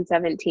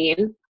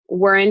 2017.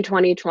 We're in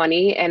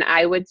 2020, and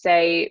I would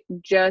say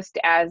just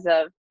as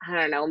of, I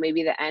don't know,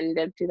 maybe the end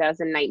of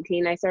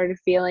 2019, I started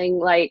feeling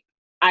like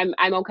I'm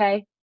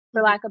okay,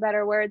 for lack of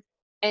better words.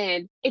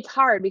 And it's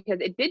hard because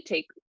it did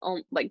take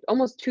like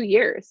almost 2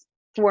 years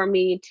for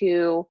me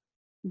to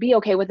be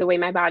okay with the way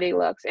my body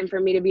looks, and for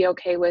me to be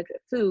okay with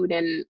food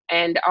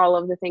and all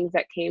of the things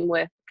that came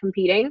with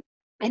competing.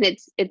 And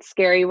it's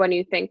scary when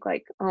you think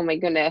like, oh my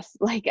goodness,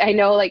 like I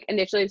know like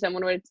initially if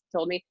someone would have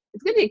told me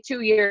it's going to take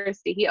 2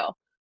 years to heal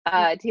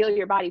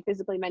your body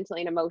physically, mentally,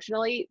 and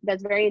emotionally,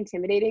 that's very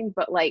intimidating.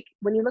 But like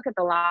when you look at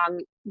the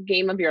long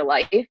game of your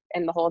life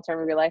and the whole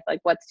term of your life, like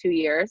what's 2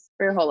 years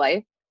for your whole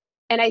life?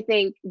 And I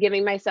think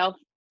giving myself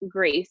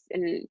grace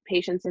and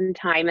patience and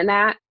time in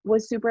that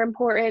was super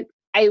important.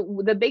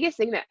 The biggest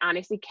thing that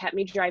honestly kept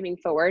me driving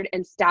forward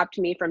and stopped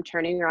me from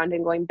turning around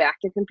and going back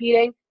to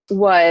competing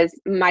was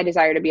my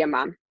desire to be a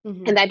mom.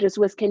 Mm-hmm. And that just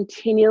was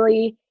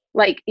continually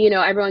like, you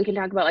know, everyone can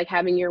talk about like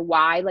having your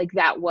why, like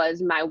that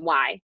was my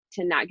why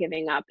to not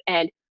giving up.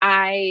 And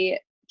I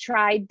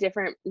tried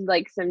different,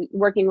 like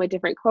working with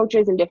different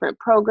coaches and different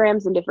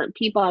programs and different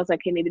people. I was like,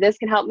 okay, maybe this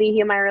can help me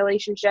heal my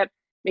relationship.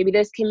 Maybe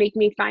this can make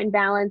me find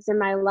balance in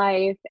my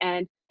life.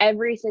 And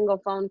every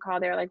single phone call,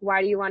 they're like,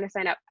 why do you want to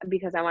sign up?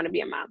 Because I want to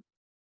be a mom.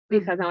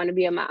 Because I want to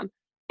be a mom.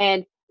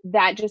 And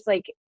that just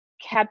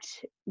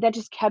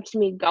kept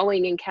me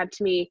going and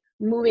kept me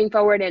moving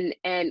forward. And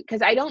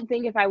because I don't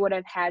think if I would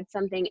have had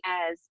something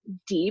as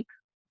deep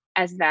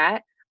as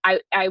that,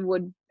 I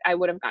would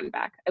have gone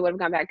back. I would have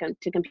gone back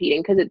to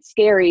competing, because it's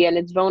scary and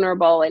it's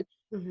vulnerable, and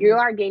you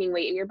are gaining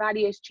weight and your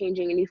body is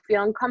changing and you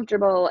feel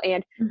uncomfortable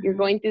and you're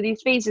going through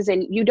these phases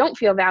and you don't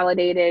feel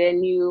validated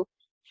and you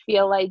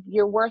feel like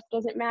your worth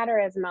doesn't matter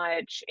as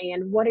much.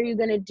 And what are you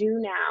going to do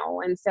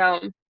now? And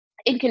so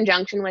in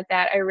conjunction with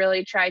that, I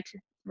really tried to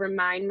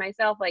remind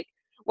myself, like,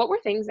 what were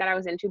things that I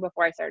was into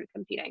before I started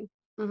competing?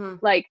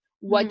 Like,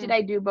 what did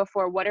I do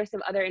before? What are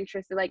some other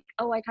interests? Like,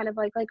 oh, I kind of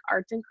like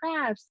arts and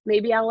crafts.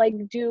 Maybe I'll like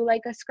do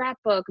like a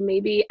scrapbook.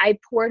 Maybe I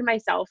poured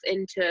myself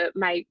into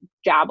my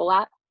job a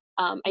lot.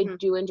 I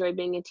do enjoy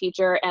being a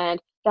teacher,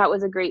 and that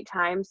was a great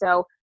time.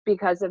 So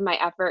because of my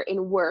effort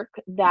in work,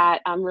 that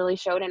really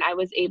showed, and I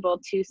was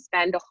able to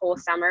spend a whole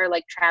summer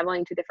like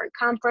traveling to different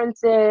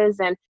conferences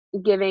and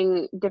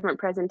giving different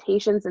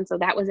presentations. And so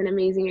that was an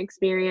amazing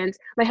experience.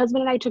 My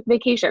husband and I took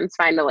vacations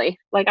finally.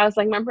 Like I was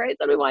like, remember I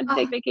said we wanted to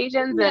take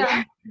vacations?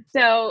 And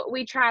so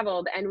we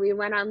traveled and we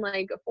went on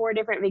like 4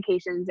 different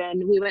vacations,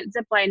 and we went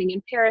ziplining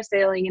and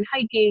parasailing and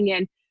hiking,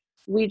 and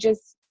we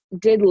just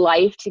did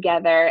life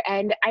together.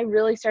 And I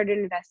really started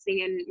investing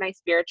in my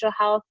spiritual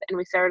health, and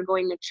we started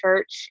going to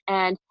church,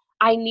 and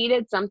I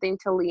needed something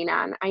to lean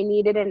on. I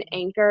needed an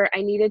anchor.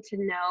 I needed to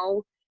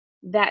know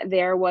that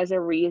there was a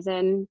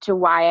reason to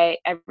why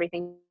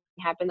everything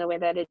happened the way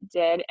that it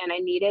did. And I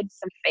needed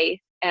some faith.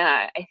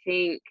 I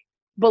think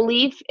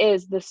belief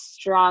is the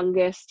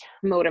strongest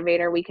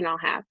motivator we can all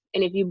have.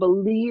 And if you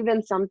believe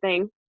in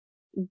something,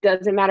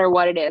 doesn't matter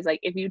what it is, like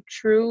if you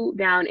true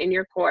down in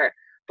your core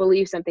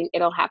believe something,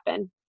 it'll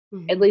happen.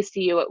 At least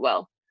to you it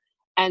will.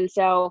 And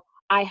so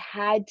I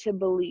had to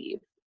believe,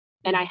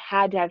 and I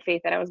had to have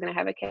faith that I was going to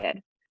have a kid,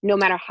 no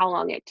matter how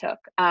long it took.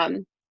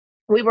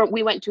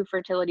 We went to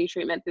fertility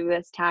treatment through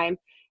this time,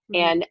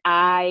 and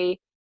I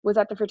was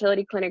at the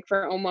fertility clinic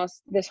for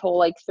almost this whole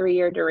like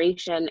 3-year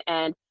duration.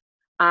 And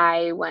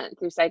I went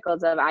through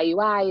cycles of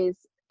IUIs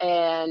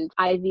and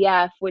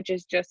IVF, which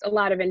is just a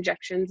lot of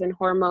injections and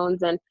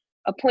hormones and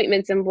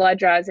appointments and blood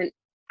draws. And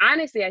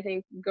honestly, I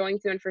think going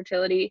through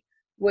infertility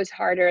was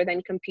harder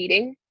than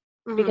competing,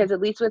 because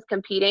at least with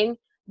competing,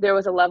 there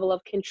was a level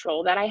of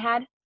control that I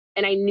had.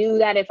 And I knew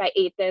that if I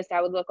ate this,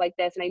 I would look like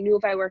this. And I knew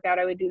if I worked out,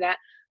 I would do that.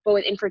 But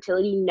with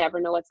infertility, you never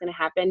know what's going to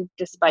happen,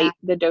 despite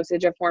the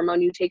dosage of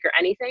hormone you take or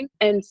anything.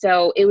 And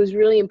so it was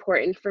really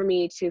important for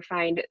me to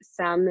find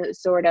some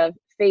sort of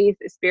faith,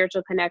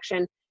 spiritual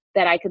connection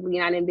that I could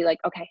lean on and be like,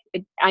 okay,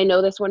 I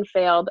know this one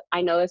failed.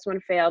 I know this one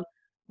failed,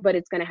 but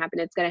it's going to happen.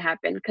 It's going to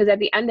happen. Because at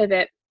the end of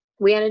it,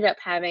 we ended up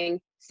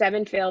having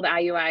 7 failed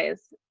IUIs,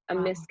 a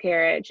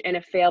miscarriage, and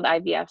a failed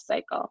IVF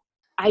cycle.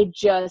 I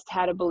just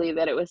had to believe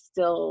that it was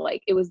still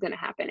like, it was going to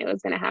happen. It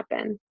was going to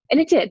happen. And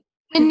it did.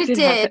 And it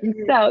did.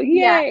 So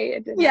yay.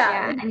 It did.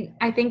 Yeah. And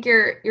I think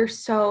you're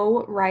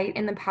so right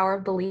in the power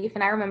of belief.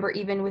 And I remember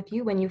even with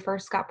you, when you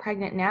first got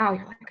pregnant, now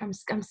you're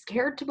like, I'm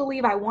scared to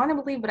believe. I want to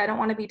believe, but I don't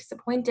want to be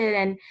disappointed.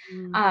 And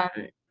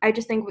I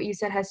just think what you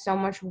said has so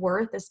much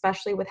worth,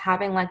 especially with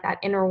having like that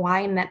inner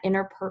why and that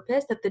inner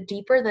purpose, that the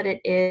deeper that it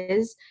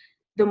is,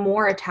 the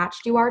more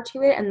attached you are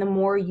to it and the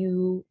more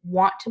you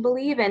want to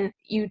believe. And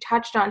you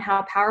touched on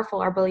how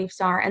powerful our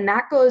beliefs are. And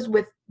that goes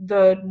with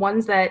the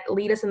ones that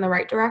lead us in the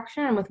right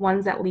direction and with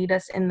ones that lead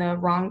us in the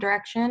wrong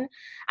direction.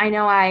 I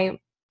know I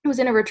was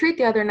in a retreat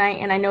the other night,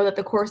 and I know that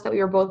the course that we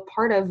were both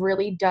part of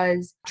really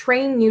does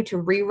train you to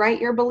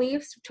rewrite your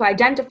beliefs, to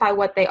identify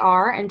what they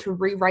are, and to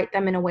rewrite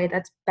them in a way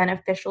that's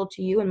beneficial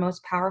to you and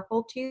most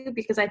powerful to you.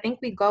 Because I think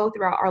we go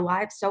throughout our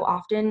lives so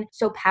often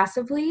so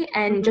passively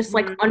and just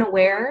like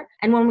unaware.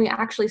 And when we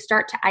actually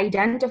start to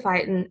identify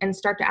it and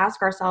start to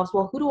ask ourselves,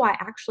 well, who do I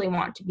actually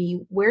want to be?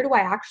 Where do I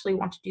actually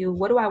want to do?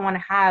 What do I want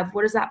to have?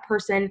 What does that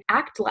person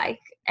act like?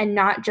 And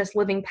not just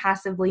living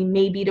passively,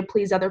 maybe to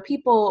please other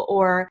people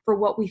or for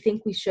what we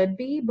think we should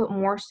be, but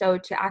more so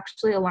to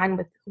actually align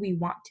with who we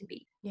want to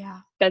be.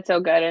 Yeah. That's so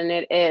good. And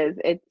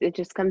it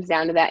just comes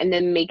down to that. And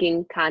then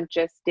making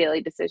conscious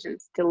daily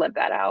decisions to live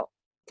that out.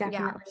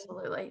 Definitely. Yeah,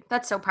 absolutely.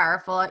 That's so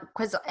powerful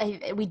because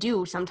we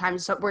do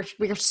sometimes. So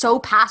we're so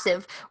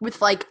passive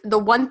with like the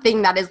one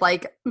thing that is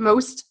like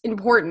most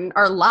important,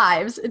 our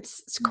lives.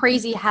 It's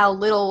crazy how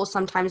little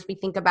sometimes we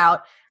think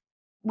about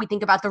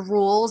the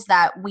rules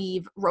that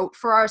we've wrote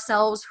for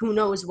ourselves, who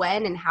knows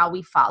when and how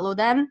we follow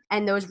them.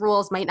 And those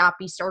rules might not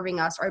be serving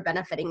us or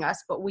benefiting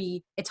us, but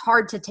it's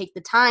hard to take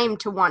the time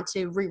to want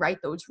to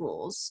rewrite those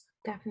rules.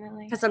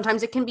 Definitely. Because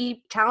sometimes it can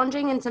be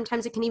challenging and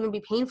sometimes it can even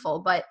be painful.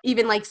 But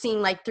even like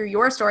seeing like through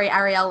your story,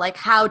 Ariel, like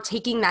how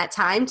taking that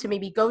time to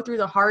maybe go through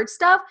the hard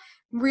stuff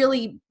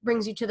really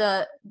brings you to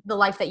the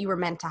life that you were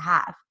meant to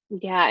have.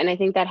 Yeah. And I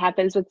think that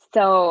happens with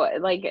so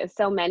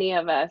many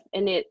of us.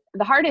 And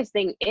the hardest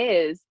thing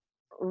is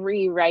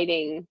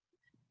rewriting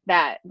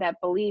that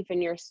belief in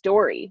your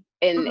story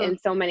in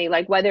so many,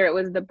 like whether it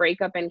was the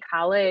breakup in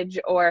college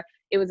or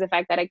it was the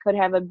fact that I could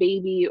have a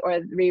baby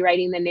or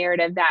rewriting the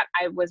narrative that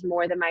I was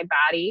more than my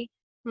body.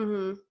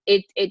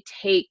 It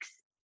takes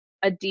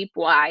a deep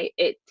why.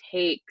 It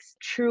takes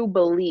true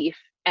belief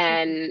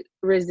and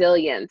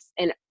resilience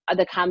and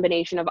the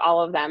combination of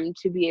all of them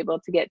to be able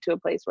to get to a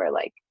place where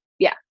like,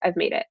 yeah, I've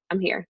made it. I'm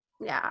here.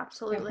 Yeah,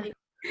 absolutely.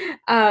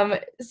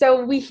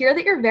 So we hear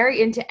that you're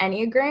very into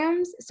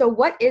Enneagrams. So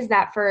what is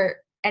that for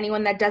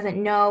anyone that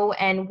doesn't know,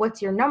 and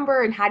what's your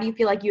number, and how do you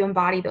feel like you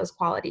embody those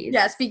qualities?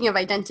 Yeah, speaking of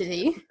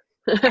identity.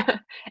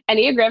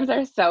 Enneagrams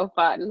are so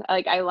fun.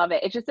 Like, I love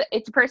it.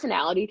 It's a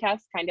personality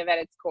test kind of at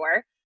its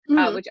core,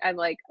 which I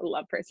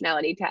love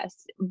personality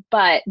tests.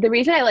 But the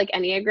reason I like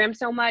Enneagram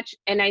so much,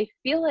 and I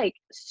feel like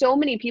so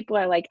many people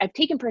are like, I've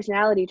taken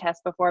personality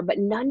tests before, but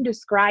none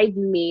describe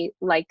me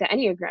like the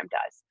Enneagram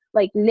does.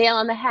 Like nail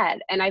on the head.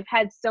 And I've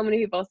had so many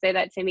people say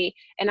that to me,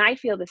 and I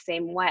feel the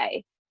same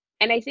way.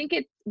 And I think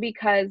it's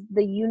because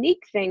the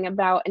unique thing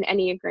about an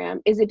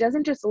Enneagram is it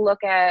doesn't just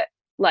look at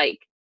like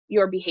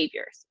your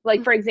behaviors.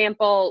 Like, for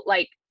example,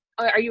 like,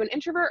 are you an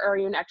introvert or are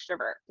you an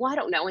extrovert? Well, I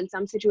don't know. In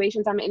some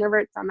situations, I'm an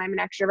introvert, some I'm an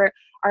extrovert.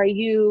 Are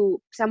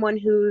you someone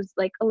who's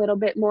like a little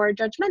bit more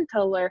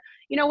judgmental or,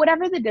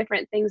 whatever the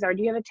different things are?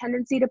 Do you have a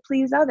tendency to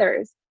please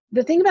others?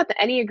 The thing about the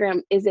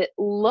Enneagram is it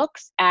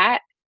looks at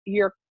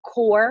your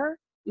core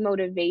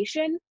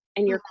motivation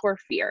and your core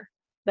fear,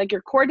 like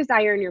your core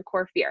desire and your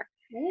core fear.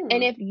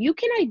 And if you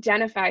can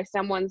identify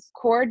someone's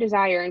core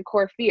desire and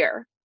core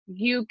fear,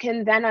 you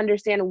can then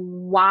understand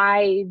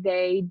why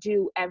they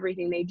do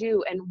everything they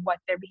do and what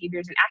their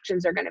behaviors and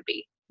actions are going to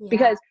be,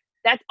 because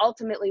that's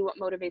ultimately what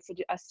motivates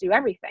us to do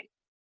everything.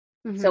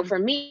 So for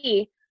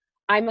me,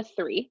 I'm a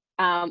 3,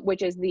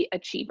 which is the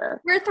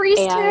achiever. We're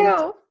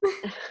 3s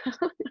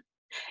too.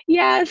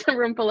 Yeah, it's a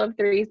room full of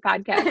 3s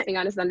podcasting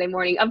on a Sunday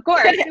morning. Of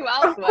course. Who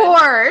else would? Of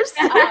course.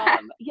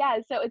 Yeah,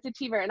 so it's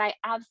achiever, and I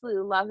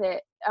absolutely love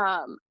it.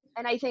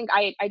 And I think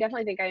I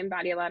definitely think I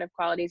embody a lot of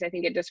qualities. I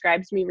think it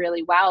describes me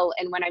really well.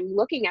 And when I'm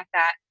looking at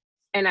that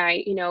and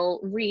I,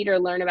 read or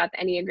learn about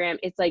the Enneagram,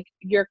 it's like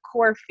your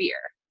core fear.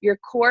 Your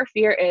core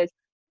fear is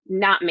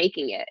not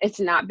making it. It's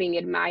not being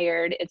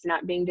admired. It's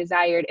not being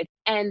desired.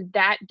 And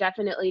that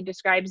definitely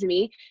describes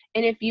me.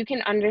 And if you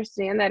can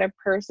understand that a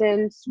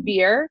person's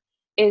fear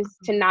is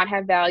to not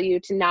have value,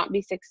 to not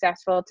be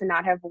successful, to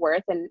not have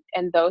worth,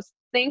 and those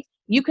things,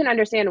 you can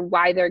understand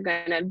why they're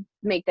going to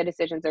make the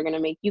decisions they're going to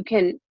make. You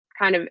can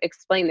kind of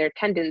explain their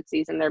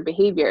tendencies and their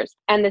behaviors.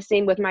 And the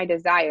same with my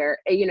desire,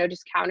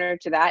 just counter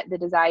to that, the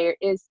desire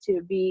is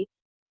to be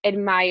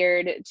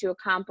admired, to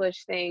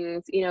accomplish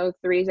things.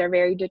 3s are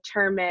very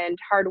determined,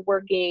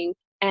 hardworking.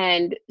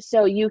 And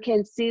so you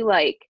can see,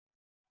 like,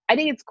 I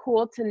think it's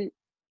cool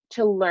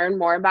to learn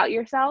more about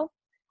yourself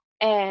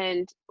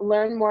and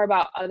learn more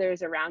about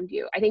others around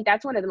you. I think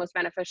that's one of the most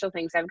beneficial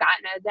things I've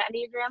gotten at the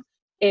Enneagram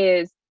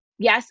is,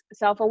 yes,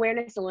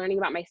 self-awareness and learning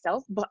about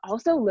myself, but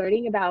also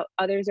learning about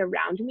others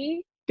around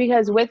me.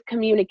 Because with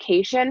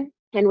communication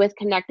and with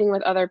connecting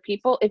with other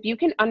people, if you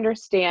can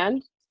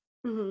understand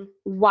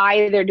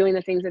why they're doing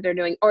the things that they're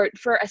doing, or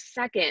for a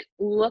second,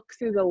 look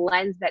through the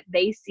lens that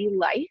they see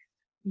life,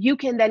 you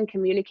can then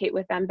communicate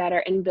with them better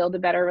and build a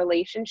better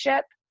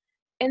relationship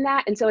in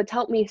that. And so it's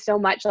helped me so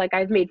much. Like,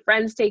 I've made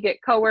friends take it,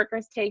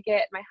 coworkers take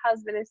it, my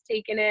husband has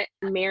taken it,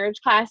 marriage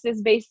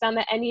classes based on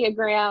the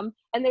Enneagram.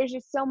 And there's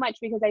just so much,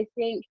 because I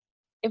think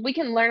if we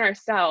can learn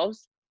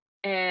ourselves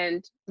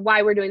and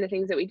why we're doing the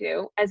things that we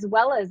do, as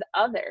well as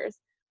others,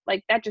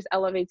 like, that just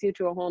elevates you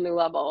to a whole new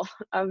level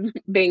of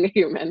being a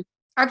human.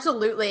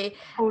 Absolutely.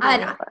 Totally.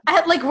 And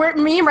like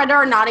me and Brenda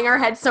are nodding our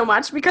heads so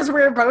much because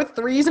we're both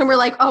threes and we're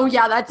like, oh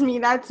yeah, that's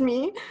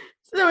me.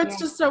 So it's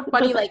just so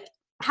funny, like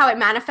how it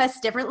manifests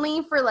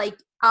differently for like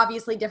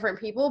obviously different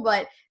people,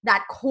 but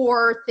that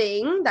core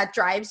thing that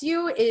drives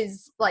you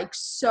is like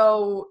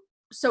so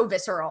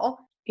visceral.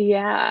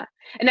 Yeah.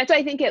 And that's why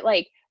I think it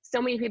like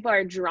so many people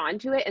are drawn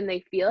to it and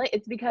they feel it.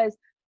 It's because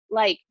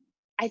like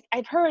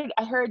I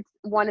heard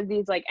one of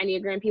these like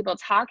Enneagram people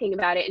talking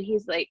about it, and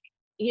he's like,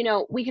 you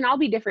know, we can all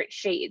be different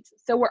shades.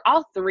 So we're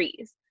all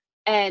threes,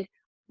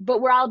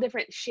 but we're all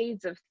different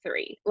shades of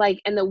three.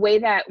 Like, and the way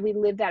that we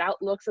live that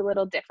out looks a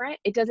little different.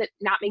 It doesn't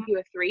not make you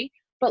a three,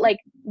 but like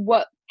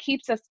what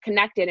keeps us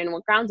connected and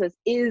what grounds us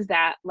is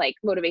that like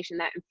motivation,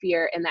 that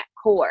fear, and that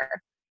core.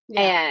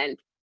 Yeah. And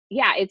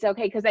yeah, it's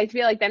okay. Cause I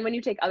feel like then when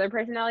you take other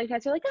personality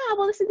tests, you're like, oh,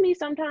 well, this is me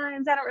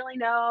sometimes. I don't really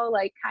know,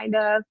 like kind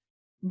of,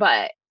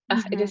 but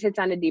it just hits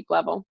on a deep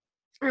level.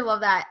 I love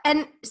that.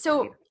 And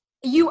so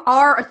you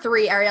are a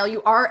three, Ariel.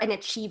 You are an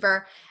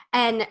achiever.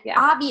 And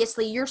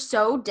obviously you're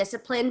so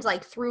disciplined,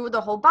 like through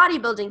the whole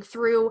bodybuilding,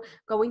 through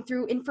going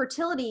through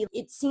infertility.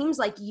 It seems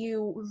like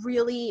you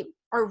really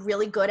are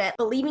really good at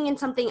believing in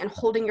something and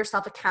holding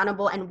yourself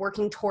accountable and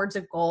working towards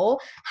a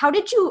goal. How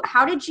did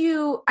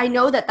you, I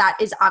know that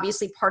is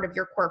obviously part of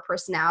your core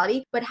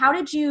personality, but how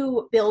did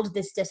you build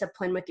this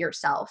discipline with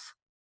yourself?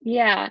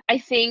 Yeah, I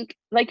think,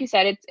 like you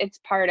said, it's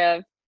part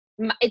of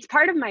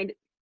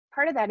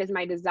that is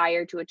my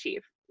desire to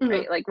achieve,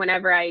 right? Like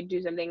whenever I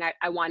do something,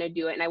 I want to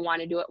do it and I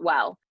want to do it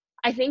well.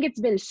 I think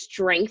it's been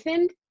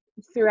strengthened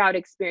throughout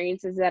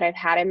experiences that I've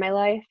had in my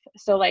life.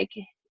 So like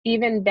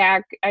even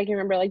back, I can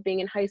remember like being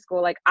in high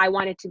school, like I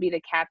wanted to be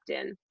the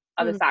captain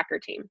of the soccer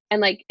team.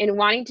 And like in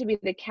wanting to be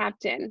the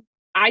captain,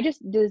 I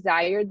just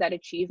desired that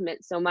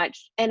achievement so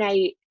much. And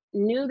I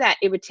knew that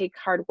it would take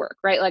hard work,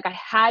 right? Like I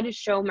had to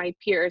show my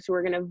peers who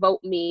were going to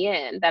vote me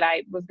in that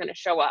I was going to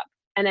show up.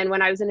 And then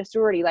when I was in a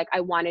sorority, like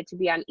I wanted to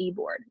be on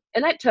e-board.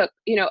 And that took,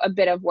 you know, a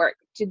bit of work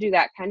to do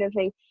that kind of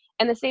thing.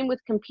 And the same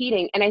with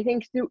competing. And I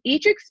think through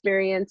each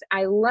experience,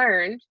 I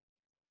learned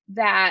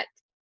that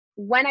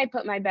when I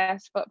put my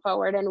best foot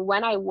forward and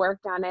when I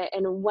worked on it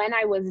and when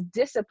I was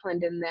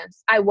disciplined in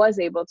this, I was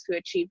able to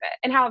achieve it.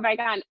 And how have I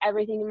gotten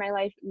everything in my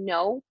life?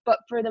 No. But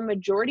for the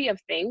majority of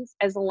things,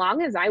 as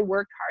long as I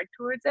worked hard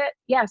towards it,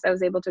 yes, I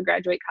was able to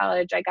graduate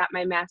college. I got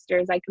my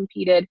master's. I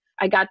competed.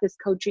 I got this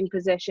coaching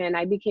position.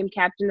 I became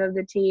captain of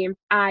the team.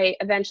 I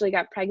eventually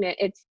got pregnant.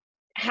 It's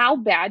how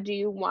bad do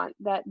you want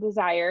that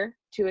desire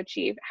to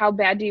achieve? How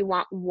bad do you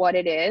want what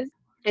it is?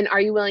 And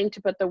are you willing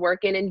to put the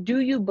work in? And do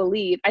you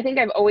believe? I think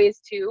I've always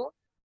too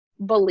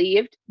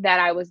believed that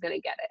I was going to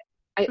get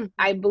it.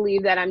 I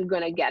believe that I'm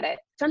going to get it.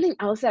 Something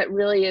else that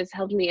really has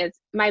helped me is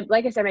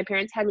like I said, my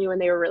parents had me when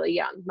they were really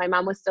young. My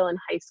mom was still in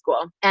high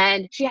school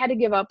and she had to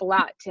give up a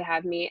lot to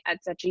have me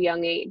at such a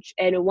young age.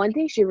 And one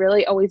thing she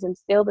really always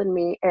instilled in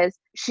me is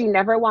she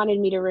never wanted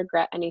me to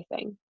regret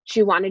anything.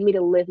 She wanted me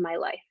to live my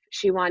life.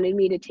 She wanted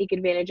me to take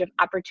advantage of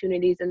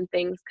opportunities and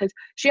things because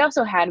she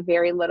also had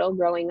very little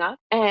growing up.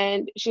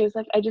 And she was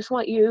like, I just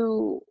want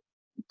you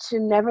to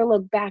never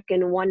look back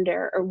and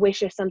wonder or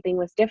wish if something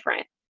was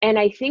different. And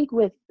I think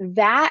with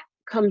that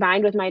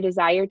combined with my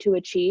desire to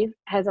achieve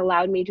has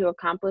allowed me to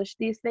accomplish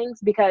these things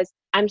because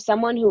I'm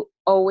someone who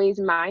always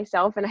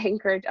myself, and I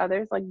encourage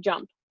others, like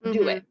jump,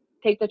 do it.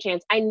 Take the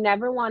chance. I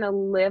never want to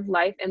live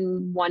life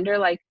and wonder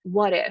like,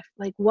 what if,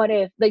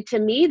 like to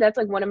me, that's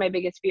like one of my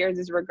biggest fears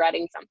is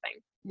regretting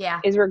something.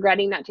 Yeah. Is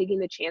regretting not taking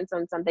the chance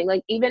on something.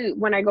 Like even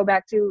when I go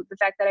back to the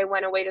fact that I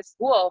went away to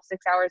school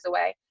 6 hours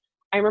away,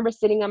 I remember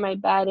sitting on my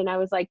bed and I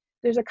was like,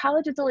 there's a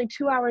college that's only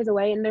 2 hours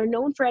away and they're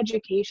known for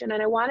education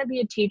and I want to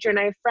be a teacher and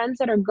I have friends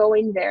that are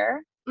going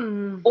there.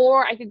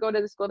 Or I could go to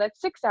the school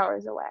that's 6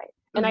 hours away.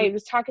 And I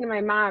was talking to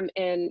my mom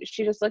and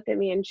she just looked at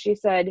me and she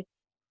said,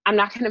 I'm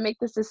not going to make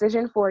this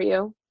decision for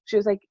you. She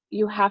was like,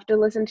 you have to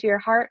listen to your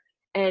heart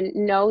and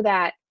know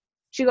that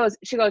she goes,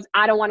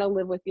 I don't want to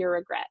live with your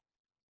regret.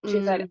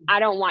 She said,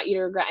 I don't want you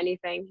to regret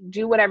anything.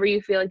 Do whatever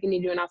you feel like you need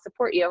to do and I'll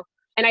support you.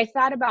 And I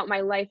thought about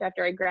my life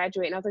after I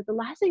graduate and I was like, the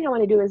last thing I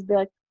want to do is be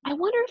like, I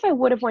wonder if I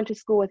would have went to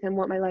school with him,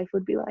 what my life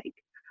would be like.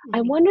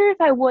 I wonder if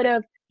I would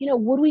have,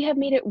 would we have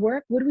made it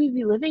work? Would we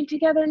be living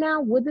together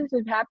now? Would this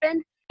have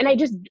happened? And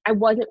I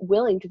wasn't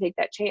willing to take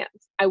that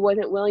chance. I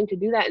wasn't willing to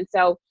do that. And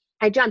so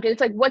I jumped and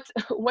it's like, what's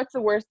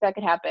the worst that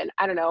could happen?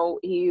 I don't know.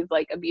 He's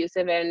like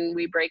abusive and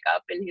we break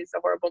up and he's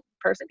a horrible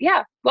person.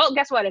 Yeah. Well,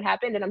 guess what? It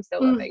happened and I'm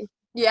still living.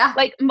 Yeah.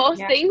 Like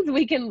most things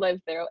we can live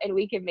through and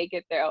we can make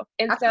it through.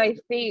 And so I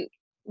think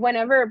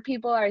whenever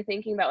people are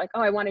thinking about like,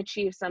 oh, I want to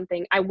achieve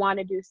something, I want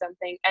to do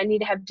something, I need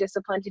to have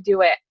discipline to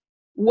do it.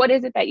 What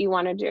is it that you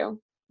want to do?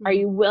 Are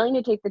you willing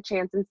to take the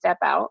chance and step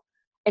out?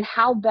 And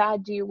how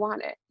bad do you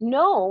want it?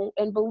 Know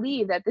and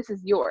believe that this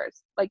is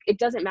yours. Like, it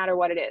doesn't matter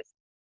what it is.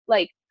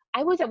 Like,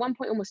 I was at one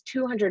point almost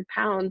 200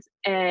 pounds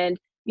and,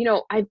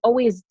 I've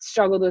always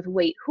struggled with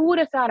weight. Who would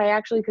have thought I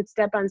actually could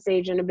step on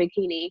stage in a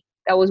bikini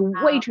that was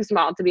way too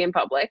small to be in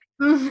public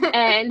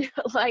and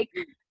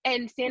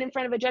stand in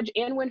front of a judge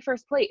and win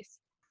first place?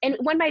 And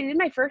when I did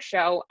my first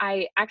show,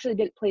 I actually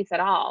didn't place at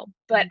all,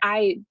 but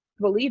I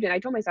believed it. I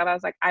told myself, I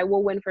was like, I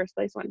will win first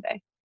place one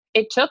day.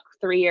 It took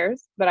 3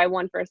 years, but I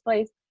won first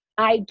place.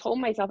 I told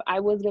myself I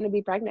was going to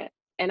be pregnant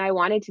and I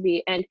wanted to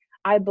be, and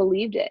I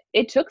believed it.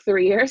 It took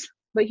 3 years,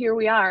 but here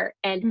we are.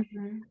 And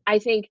I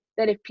think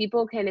that if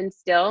people can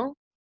instill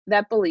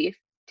that belief,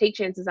 take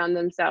chances on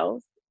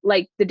themselves,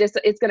 like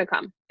it's going to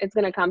come. It's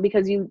going to come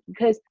because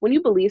when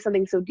you believe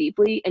something so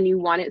deeply and you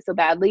want it so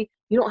badly,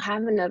 you don't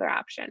have another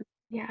option.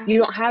 Yeah. You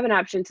don't have an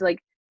option to like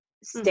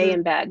stay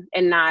in bed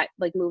and not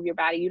like move your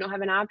body. You don't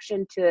have an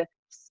option to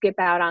skip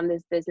out on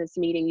this business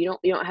meeting. You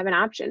don't have an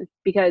option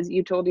because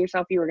you told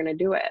yourself you were going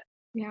to do it.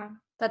 Yeah.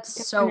 That's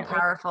Definitely. so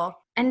powerful.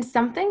 And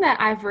something that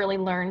I've really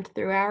learned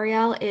through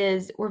Ariel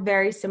is we're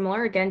very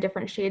similar, again,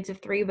 different shades of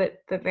 3, but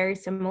very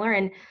similar.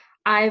 And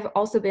I've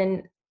also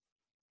been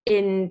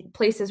in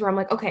places where I'm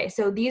like, okay,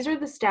 so these are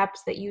the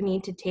steps that you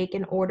need to take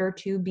in order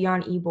to be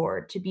on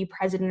e-board, to be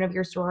president of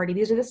your sorority.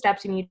 These are the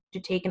steps you need to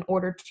take in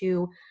order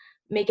to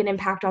make an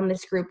impact on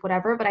this group,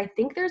 whatever. But I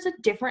think there's a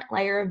different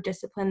layer of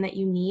discipline that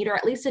you need, or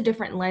at least a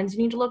different lens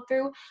you need to look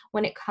through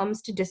when it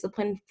comes to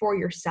discipline for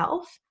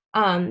yourself.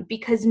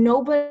 Because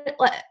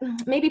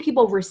maybe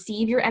people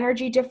receive your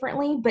energy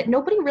differently, but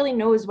nobody really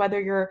knows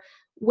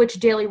which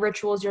daily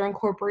rituals you're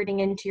incorporating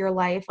into your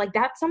life. Like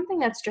that's something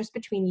that's just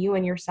between you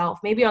and yourself,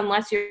 maybe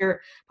unless you're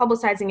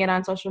publicizing it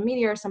on social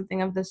media or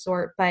something of the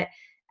sort. But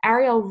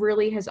Ariel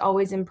really has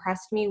always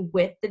impressed me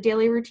with the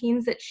daily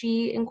routines that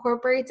she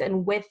incorporates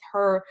and with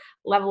her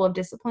level of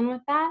discipline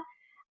with that.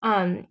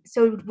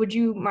 So would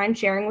you mind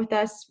sharing with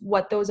us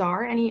what those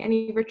are?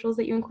 Any rituals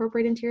that you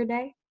incorporate into your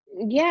day?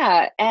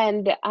 Yeah.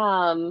 And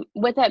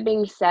with that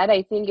being said,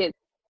 I think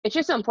it's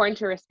just so important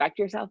to respect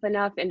yourself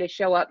enough and to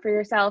show up for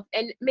yourself.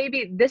 And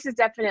maybe this is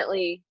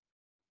definitely,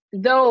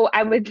 though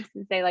I would just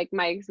say like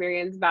my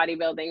experience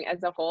bodybuilding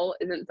as a whole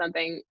isn't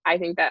something I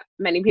think that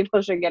many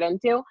people should get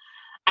into.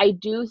 I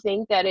do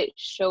think that it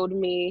showed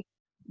me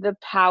the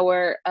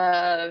power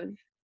of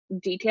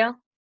detail,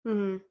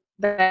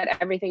 that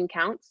everything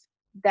counts,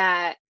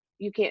 that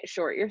you can't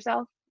short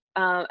yourself.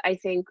 I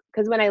think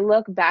because when I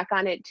look back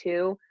on it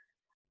too,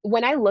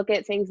 when I look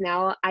at things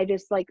now, I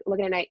just like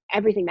looking at it,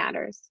 everything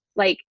matters.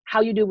 Like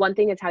how you do one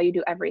thing is how you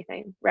do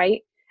everything,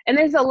 right? And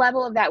there's a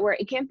level of that where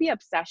it can't be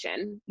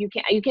obsession. You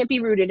can't be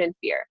rooted in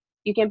fear.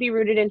 You can't be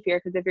rooted in fear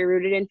because if you're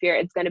rooted in fear,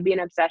 it's going to be an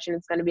obsession.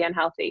 It's going to be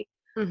unhealthy.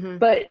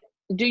 But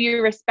do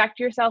you respect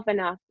yourself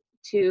enough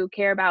to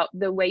care about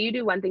the way you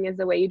do one thing is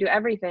the way you do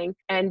everything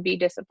and be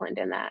disciplined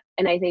in that?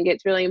 And I think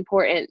it's really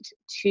important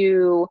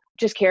to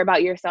just care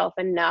about yourself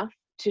enough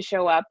to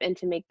show up and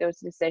to make those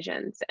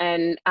decisions.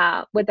 And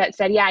with that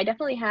said, yeah, I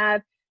definitely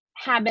have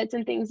habits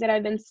and things that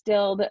I've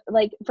instilled.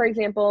 Like, for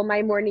example,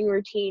 my morning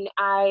routine,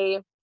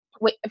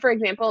 for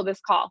example,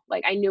 this call,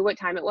 like I knew what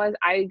time it was.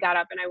 I got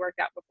up and I worked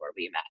out before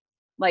we met,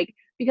 like,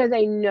 because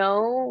I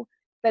know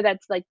that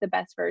that's like the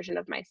best version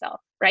of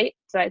myself, right?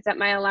 So I set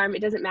my alarm.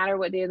 It doesn't matter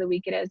what day of the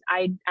week it is.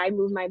 I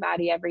move my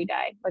body every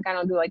day. Like I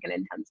don't do like an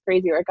intense,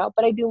 crazy workout,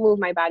 but I do move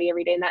my body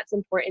every day. And that's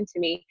important to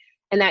me.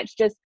 And that's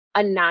just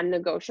a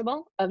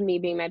non-negotiable of me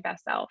being my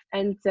best self.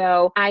 And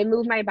so I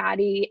move my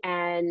body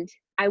and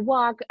I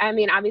walk. I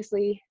mean,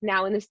 obviously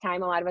now in this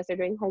time, a lot of us are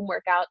doing home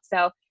workouts.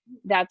 So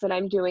that's what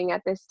I'm doing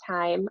at this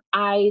time.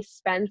 I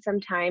spend some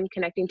time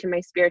connecting to my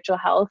spiritual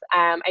health.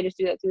 I just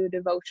do that through a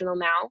devotional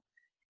now.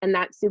 And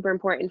that's super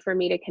important for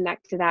me to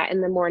connect to that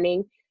in the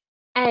morning.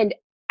 And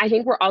I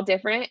think we're all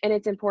different. And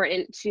it's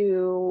important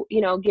to,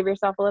 give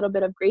yourself a little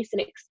bit of grace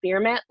and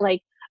experiment.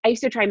 Like I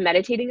used to try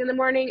meditating in the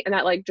morning and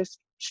that like just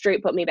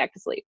straight put me back to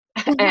sleep.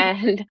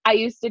 And I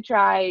used to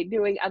try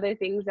doing other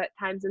things at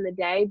times in the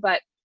day.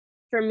 But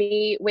for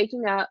me,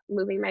 waking up,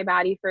 moving my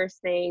body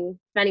first thing,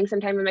 spending some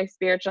time with my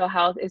spiritual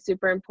health is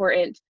super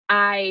important.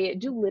 I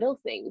do little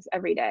things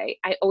every day.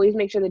 I always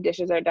make sure the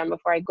dishes are done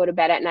before I go to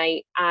bed at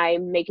night. I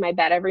make my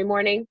bed every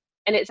morning.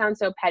 And it sounds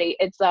so petty.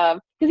 It's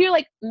because you're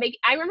like,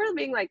 I remember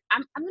being like,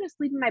 I'm going to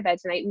sleep in my bed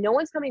tonight. No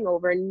one's coming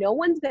over. No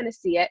one's going to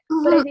see it.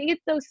 But I think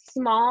it's those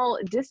small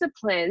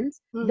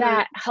disciplines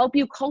that help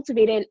you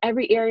cultivate it in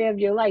every area of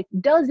your life.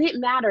 Does it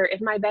matter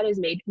if my bed is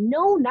made?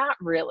 No, not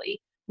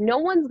really. No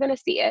one's going to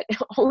see it.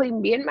 Only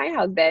me and my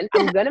husband.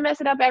 I'm going to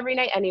mess it up every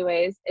night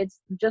anyways. It's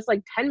just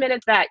like 10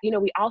 minutes that,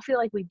 we all feel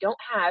like we don't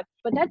have.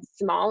 But that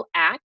small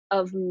act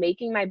of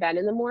making my bed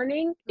in the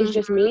morning is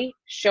just me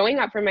showing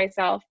up for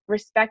myself,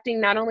 respecting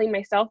not only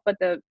myself, but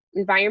the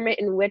environment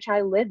in which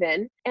I live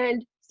in,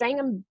 and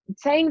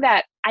saying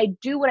that I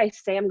do what I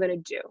say I'm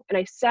going to do. And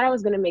I said I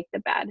was going to make the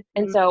bed.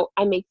 And so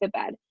I make the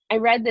bed. I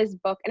read this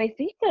book and I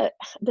think that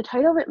the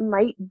title of it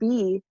might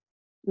be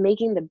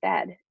Making the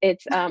Bed.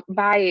 It's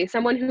by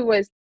someone who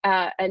was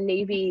a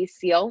Navy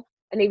SEAL.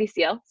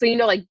 So,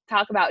 like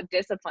talk about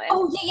discipline.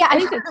 Oh yeah.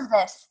 I've heard of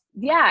this.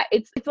 yeah,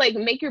 it's like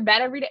make your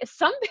bed every day,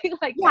 something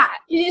like Yeah, that.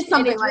 it is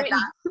something like written,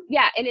 that.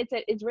 Yeah, and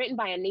it's written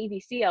by a Navy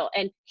SEAL,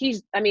 and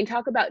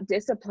talk about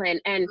discipline.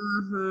 And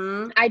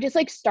I just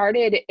like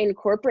started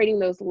incorporating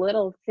those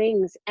little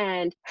things.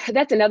 And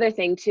that's another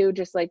thing too,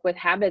 just like with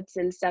habits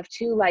and stuff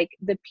too, like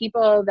the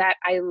people that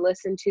I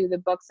listen to, the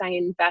books I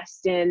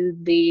invest in,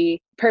 the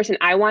person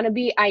I want to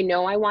be, I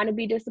know I want to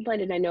be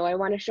disciplined and I know I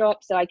want to show up.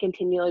 So I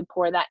continually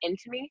pour that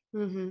into me.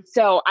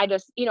 So I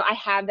just, I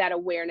have that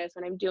awareness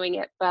when I'm doing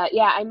it. But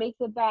yeah, I make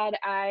the bed,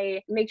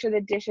 I make sure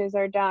the dishes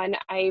are done,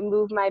 I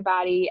move my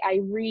body, I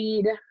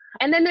read.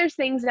 And then there's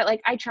things that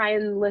like I try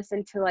and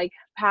listen to, like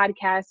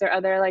podcasts or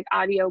other like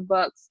audio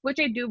books, which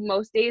I do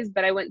most days,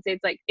 but I wouldn't say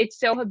it's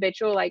so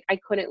habitual, like I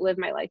couldn't live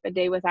my life a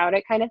day without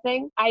it kind of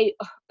thing.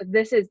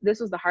 This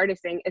was the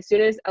hardest thing. As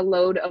soon as a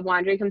load of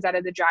laundry comes out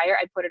of the dryer,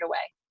 I put it away.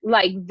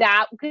 Like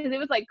that, because it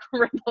was like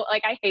crippled.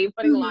 Like I hate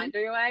putting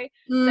laundry away.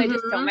 So I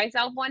just told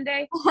myself one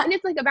day, and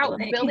it's like about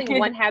building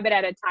one habit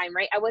at a time,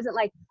 right? I wasn't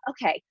like,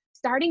 okay,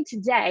 starting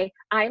today,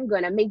 I'm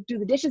going to do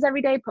the dishes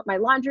every day, put my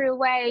laundry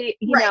away,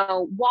 work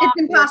out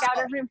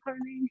every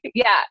morning.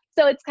 Yeah.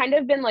 So it's kind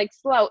of been like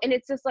slow. And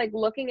it's just like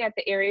looking at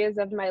the areas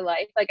of my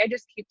life. Like I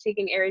just keep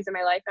taking areas of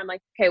my life. I'm like,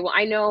 okay, well,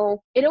 I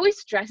know it always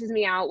stresses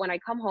me out when I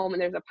come home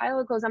and there's a pile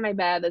of clothes on my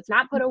bed that's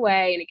not put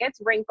away and it gets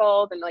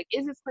wrinkled and like,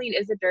 is this clean?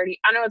 Is it dirty?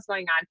 I don't know what's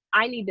going on.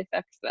 I need to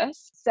fix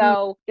this.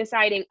 So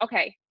deciding,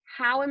 okay,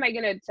 how am I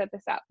going to set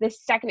this up? The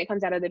second it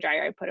comes out of the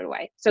dryer, I put it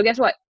away. So guess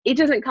what? It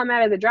doesn't come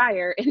out of the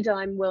dryer until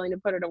I'm willing to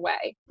put it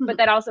away. But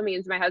that also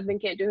means my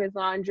husband can't do his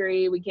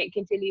laundry. We can't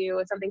continue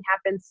if something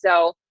happens.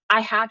 So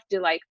I have to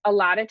like a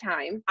lot of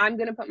time. I'm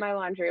going to put my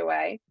laundry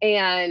away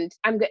and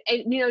I'm good.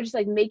 Just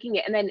like making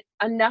it. And then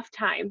enough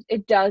times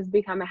it does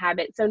become a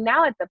habit. So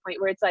now at the point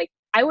where it's like,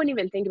 I wouldn't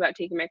even think about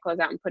taking my clothes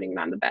out and putting it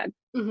on the bed.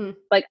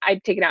 Like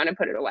I'd take it out and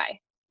put it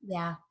away.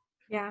 Yeah.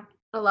 Yeah.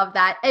 I love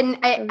that. And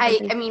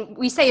I mean,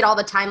 we say it all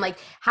the time, like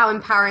how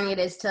empowering it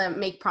is to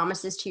make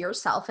promises to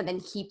yourself and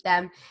then keep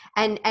them.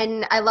 And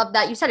I love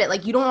that you said it,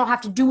 like, you don't have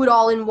to do it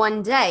all in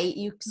one day.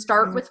 You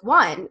start with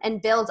one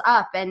and build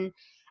up. And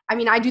I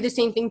mean, I do the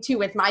same thing too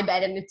with my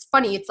bed. And it's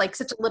funny, it's like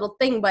such a little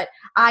thing, but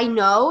I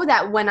know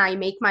that when I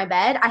make my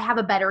bed, I have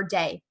a better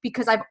day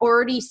because I've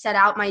already set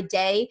out my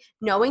day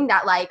knowing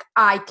that like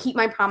I keep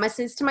my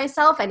promises to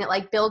myself and it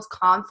like builds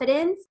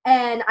confidence.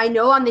 And I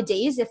know on the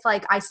days if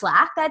like I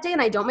slack that day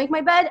and I don't make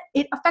my bed,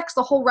 it affects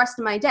the whole rest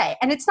of my day.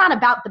 And it's not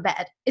about the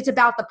bed. It's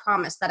about the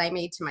promise that I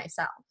made to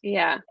myself.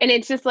 Yeah. And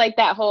it's just like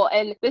that whole,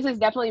 and this is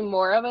definitely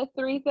more of a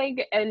 3 thing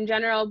in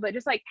general, but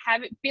just like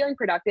feeling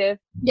productive,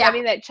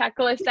 having that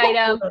checklist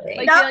item.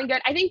 Like feeling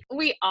good. I think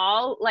we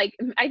all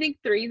I think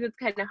 3s is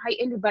kind of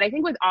heightened, but I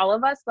think with all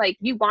of us, like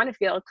you want to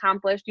feel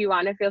accomplished, you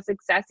want to feel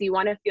success, you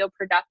want to feel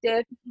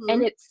productive.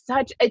 And it's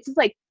just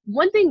like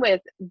one thing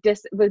with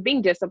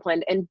being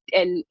disciplined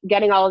and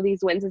getting all of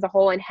these wins as a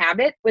whole and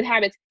with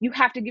habits, you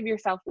have to give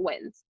yourself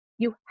wins.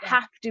 You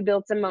have to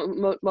build some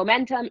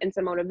momentum and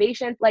some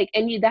motivation,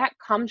 that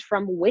comes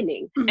from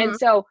winning. And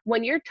so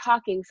when you're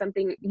talking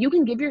something, you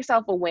can give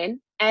yourself a win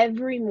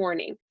every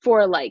morning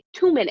for like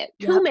 2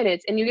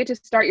 minutes, and you get to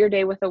start your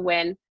day with a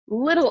win,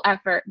 little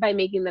effort by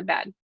making the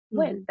bed.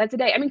 Win. That's a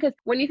day. I mean, because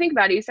when you think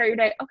about it, you start your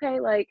day, okay,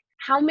 like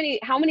how many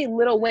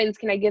little wins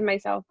can I give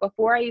myself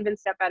before I even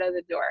step out of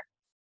the door?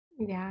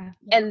 Yeah.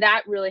 And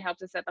that really helps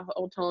to set the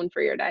whole tone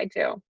for your day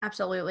too.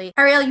 Absolutely.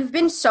 Arielle, you've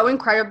been so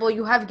incredible.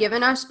 You have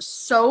given us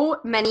so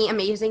many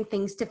amazing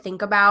things to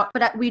think about,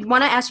 but we'd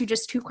want to ask you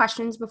just 2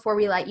 questions before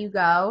we let you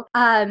go.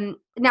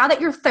 Now that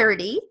you're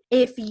 30,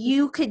 if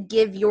you could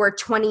give your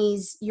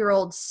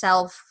 20-year-old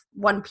self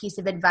one piece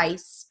of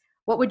advice,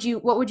 what would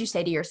you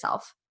say to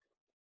yourself?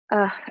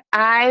 Oh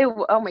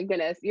my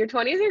goodness, your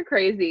 20s are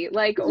crazy.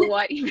 Like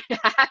what even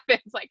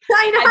happens? Like,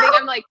 I know. I think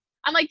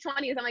I'm like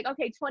 20s. I'm like,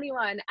 okay,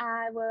 21.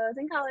 I was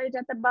in college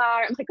at the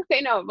bar. I'm like,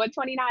 okay, no, but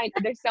 29.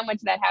 There's so much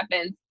that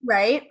happens.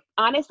 Right.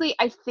 Honestly,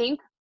 I think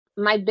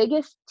my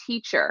biggest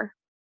teacher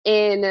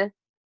in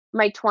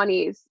my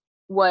 20s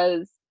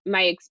was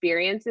my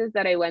experiences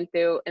that I went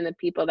through and the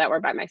people that were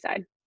by my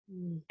side.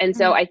 And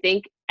so I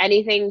think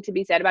anything to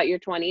be said about your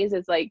 20s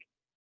is like,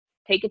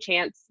 take a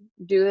chance,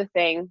 do the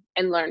thing,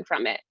 and learn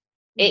from it.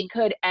 It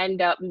could end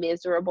up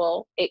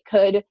miserable. It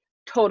could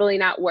totally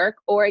not work,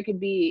 or it could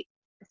be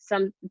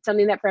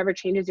something that forever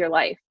changes your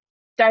life.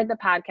 Start the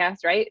podcast,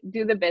 right?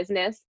 Do the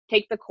business,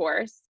 take the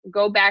course,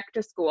 go back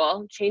to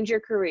school, change your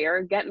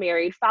career, get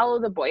married,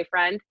 follow the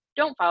boyfriend,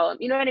 don't follow him.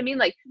 You know what I mean?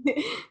 Like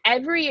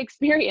every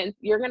experience,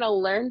 you're going to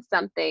learn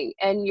something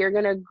and you're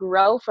going to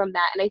grow from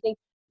that. And I think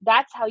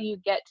that's how you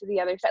get to the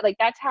other side. Like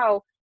that's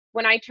how,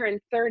 when I turned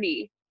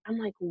 30, I'm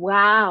like,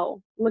 wow,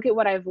 look at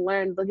what I've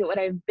learned. Look at what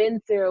I've been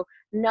through.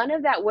 None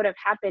of that would have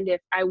happened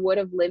if I would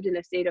have lived in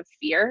a state of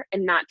fear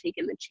and not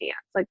taken the chance.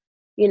 Like,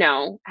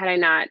 had I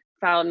not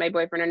followed my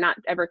boyfriend or not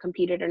ever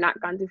competed or not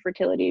gone through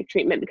fertility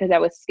treatment because I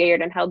was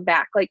scared and held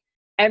back, like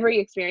every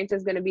experience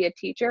is going to be a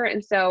teacher.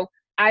 And so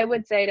I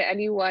would say to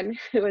anyone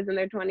who is in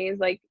their 20s,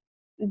 like,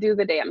 do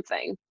the damn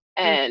thing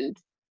and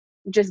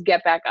just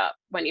get back up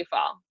when you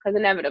fall, because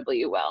inevitably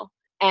you will.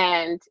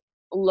 And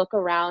look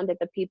around at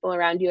the people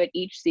around you at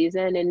each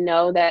season and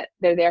know that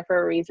they're there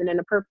for a reason and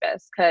a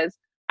purpose. Because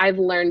I've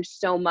learned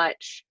so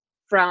much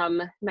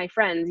from my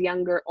friends,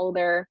 younger,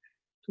 older,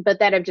 but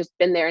that have just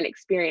been there and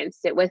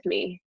experienced it with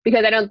me.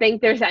 Because I don't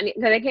think there's any,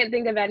 because I can't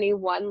think of any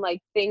one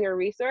like thing or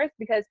resource,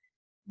 because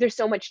there's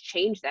so much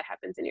change that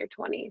happens in your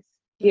 20s.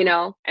 You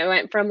know, I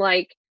went from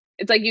like,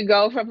 it's like you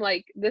go from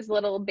like this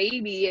little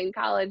baby in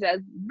college that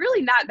has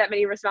really not that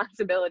many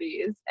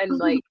responsibilities and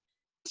like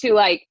to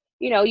like,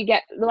 you know, you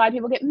get a lot of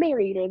people get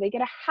married or they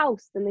get a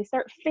house and they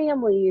start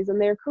families and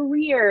their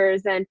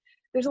careers, and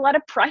there's a lot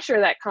of pressure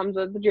that comes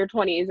with your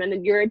 20s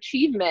and your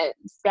achievement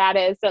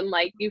status, and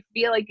like you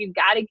feel like you've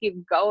got to keep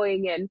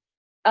going, and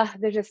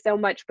there's just so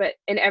much, but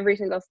in every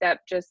single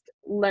step just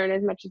learn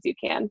as much as you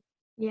can.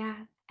 Yeah.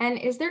 And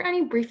is there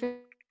any brief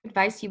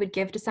advice you would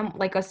give to some,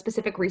 like a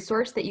specific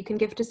resource that you can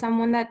give to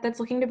someone that's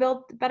looking to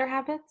build better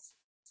habits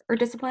or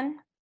discipline?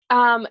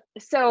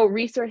 So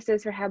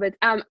resources for habits.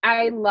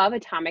 I love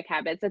Atomic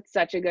Habits. It's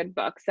such a good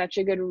book, such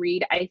a good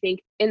read. I think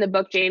in the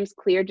book, James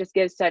Clear just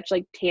gives such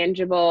like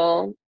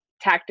tangible,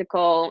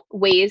 tactical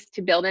ways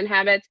to build in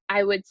habits.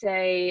 I would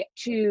say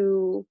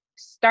to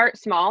start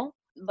small,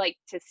 like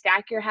to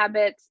stack your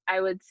habits.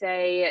 I would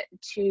say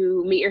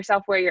to meet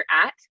yourself where you're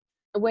at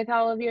with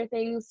all of your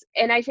things.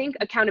 And I think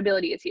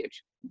accountability is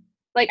huge.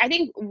 Like, I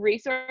think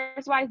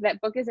resource-wise,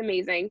 that book is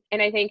amazing.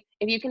 And I think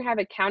if you can have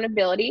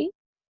accountability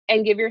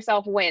and give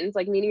yourself wins,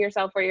 like meeting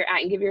yourself where you're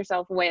at and give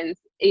yourself wins,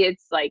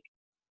 it's like,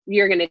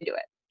 you're going to do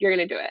it. You're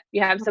going to do it.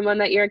 You have someone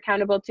that you're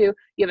accountable to.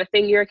 You have a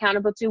thing you're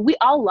accountable to. We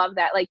all love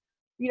that. Like,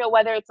 you know,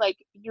 whether it's like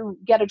you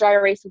get a dry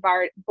erase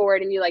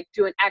board and you like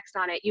do an X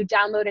on it, you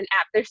download an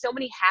app. There's so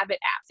many habit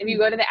apps. If you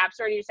go to the app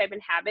store and you type in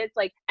habits,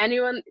 like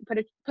anyone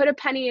put a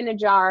penny in a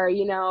jar,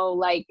 you know,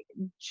 like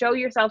show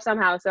yourself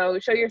somehow. So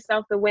show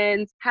yourself the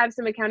wins, have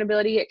some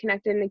accountability, get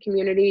connected in the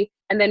community,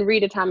 and then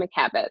read Atomic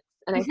Habits.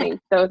 And I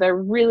think those are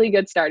really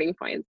good starting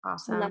points.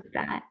 Awesome. Love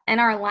that. And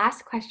our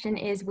last question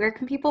is, where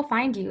can people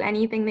find you?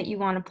 Anything that you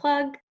want to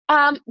plug?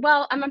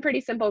 Well, I'm a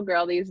pretty simple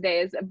girl these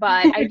days,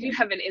 but I do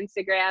have an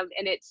Instagram,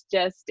 and it's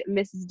just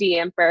Mrs.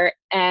 Diemper,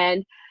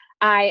 and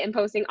I am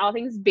posting all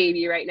things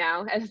baby right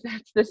now, as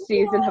that's the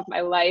season of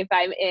my life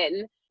I'm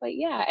in. But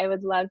yeah, I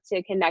would love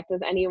to connect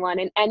with anyone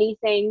and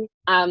anything.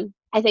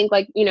 I think,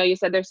 like, you know, you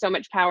said there's so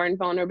much power and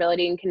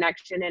vulnerability and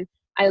connection, and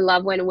I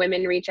love when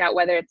women reach out,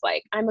 whether it's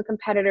like, I'm a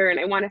competitor and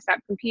I want to stop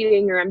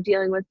competing, or I'm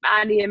dealing with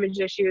body image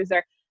issues,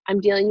 or I'm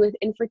dealing with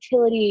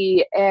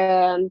infertility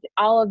and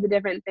all of the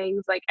different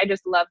things. Like, I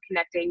just love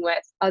connecting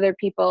with other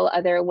people,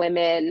 other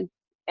women,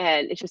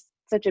 and it's just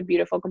such a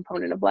beautiful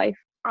component of life.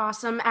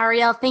 Awesome.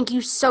 Arielle, thank you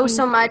so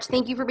much.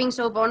 Thank you for being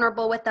so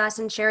vulnerable with us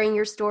and sharing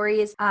your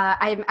stories.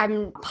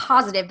 I'm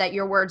positive that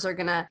your words are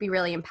going to be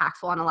really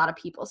impactful on a lot of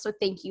people. So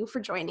thank you for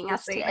joining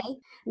us today.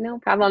 No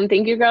problem.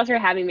 Thank you, girls, for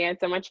having me. I had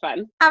so much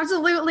fun.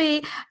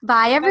 Absolutely.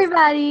 Bye,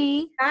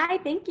 everybody. Bye.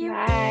 Thank you.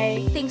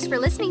 Bye. Thanks for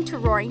listening to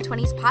Roaring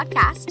 20s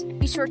podcast.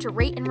 Be sure to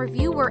rate and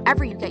review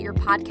wherever you get your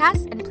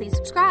podcasts, and please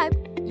subscribe.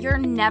 You're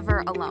never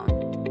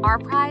alone. Our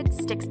pride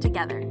sticks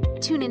together.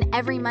 Tune in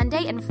every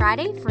Monday and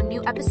Friday for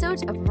new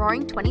episodes of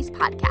Roaring 20s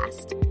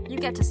podcast. You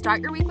get to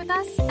start your week with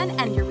us and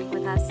end your week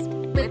with us.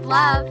 With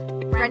love,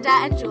 Brenda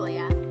and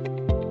Julia.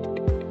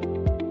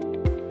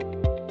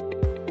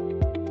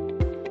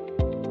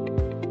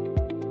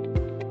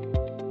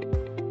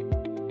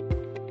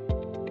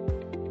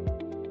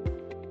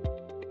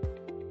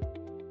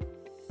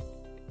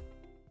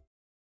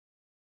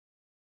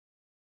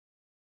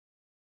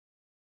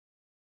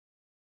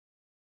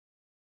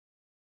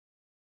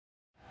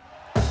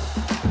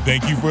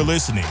 Thank you for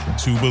listening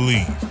to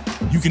Believe.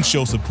 You can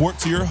show support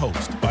to your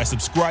host by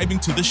subscribing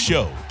to the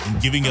show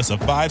and giving us a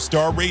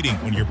 5-star rating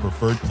on your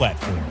preferred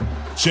platform.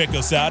 Check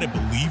us out at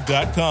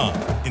Believe.com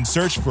and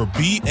search for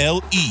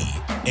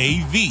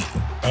BLEAV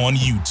on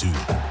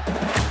YouTube.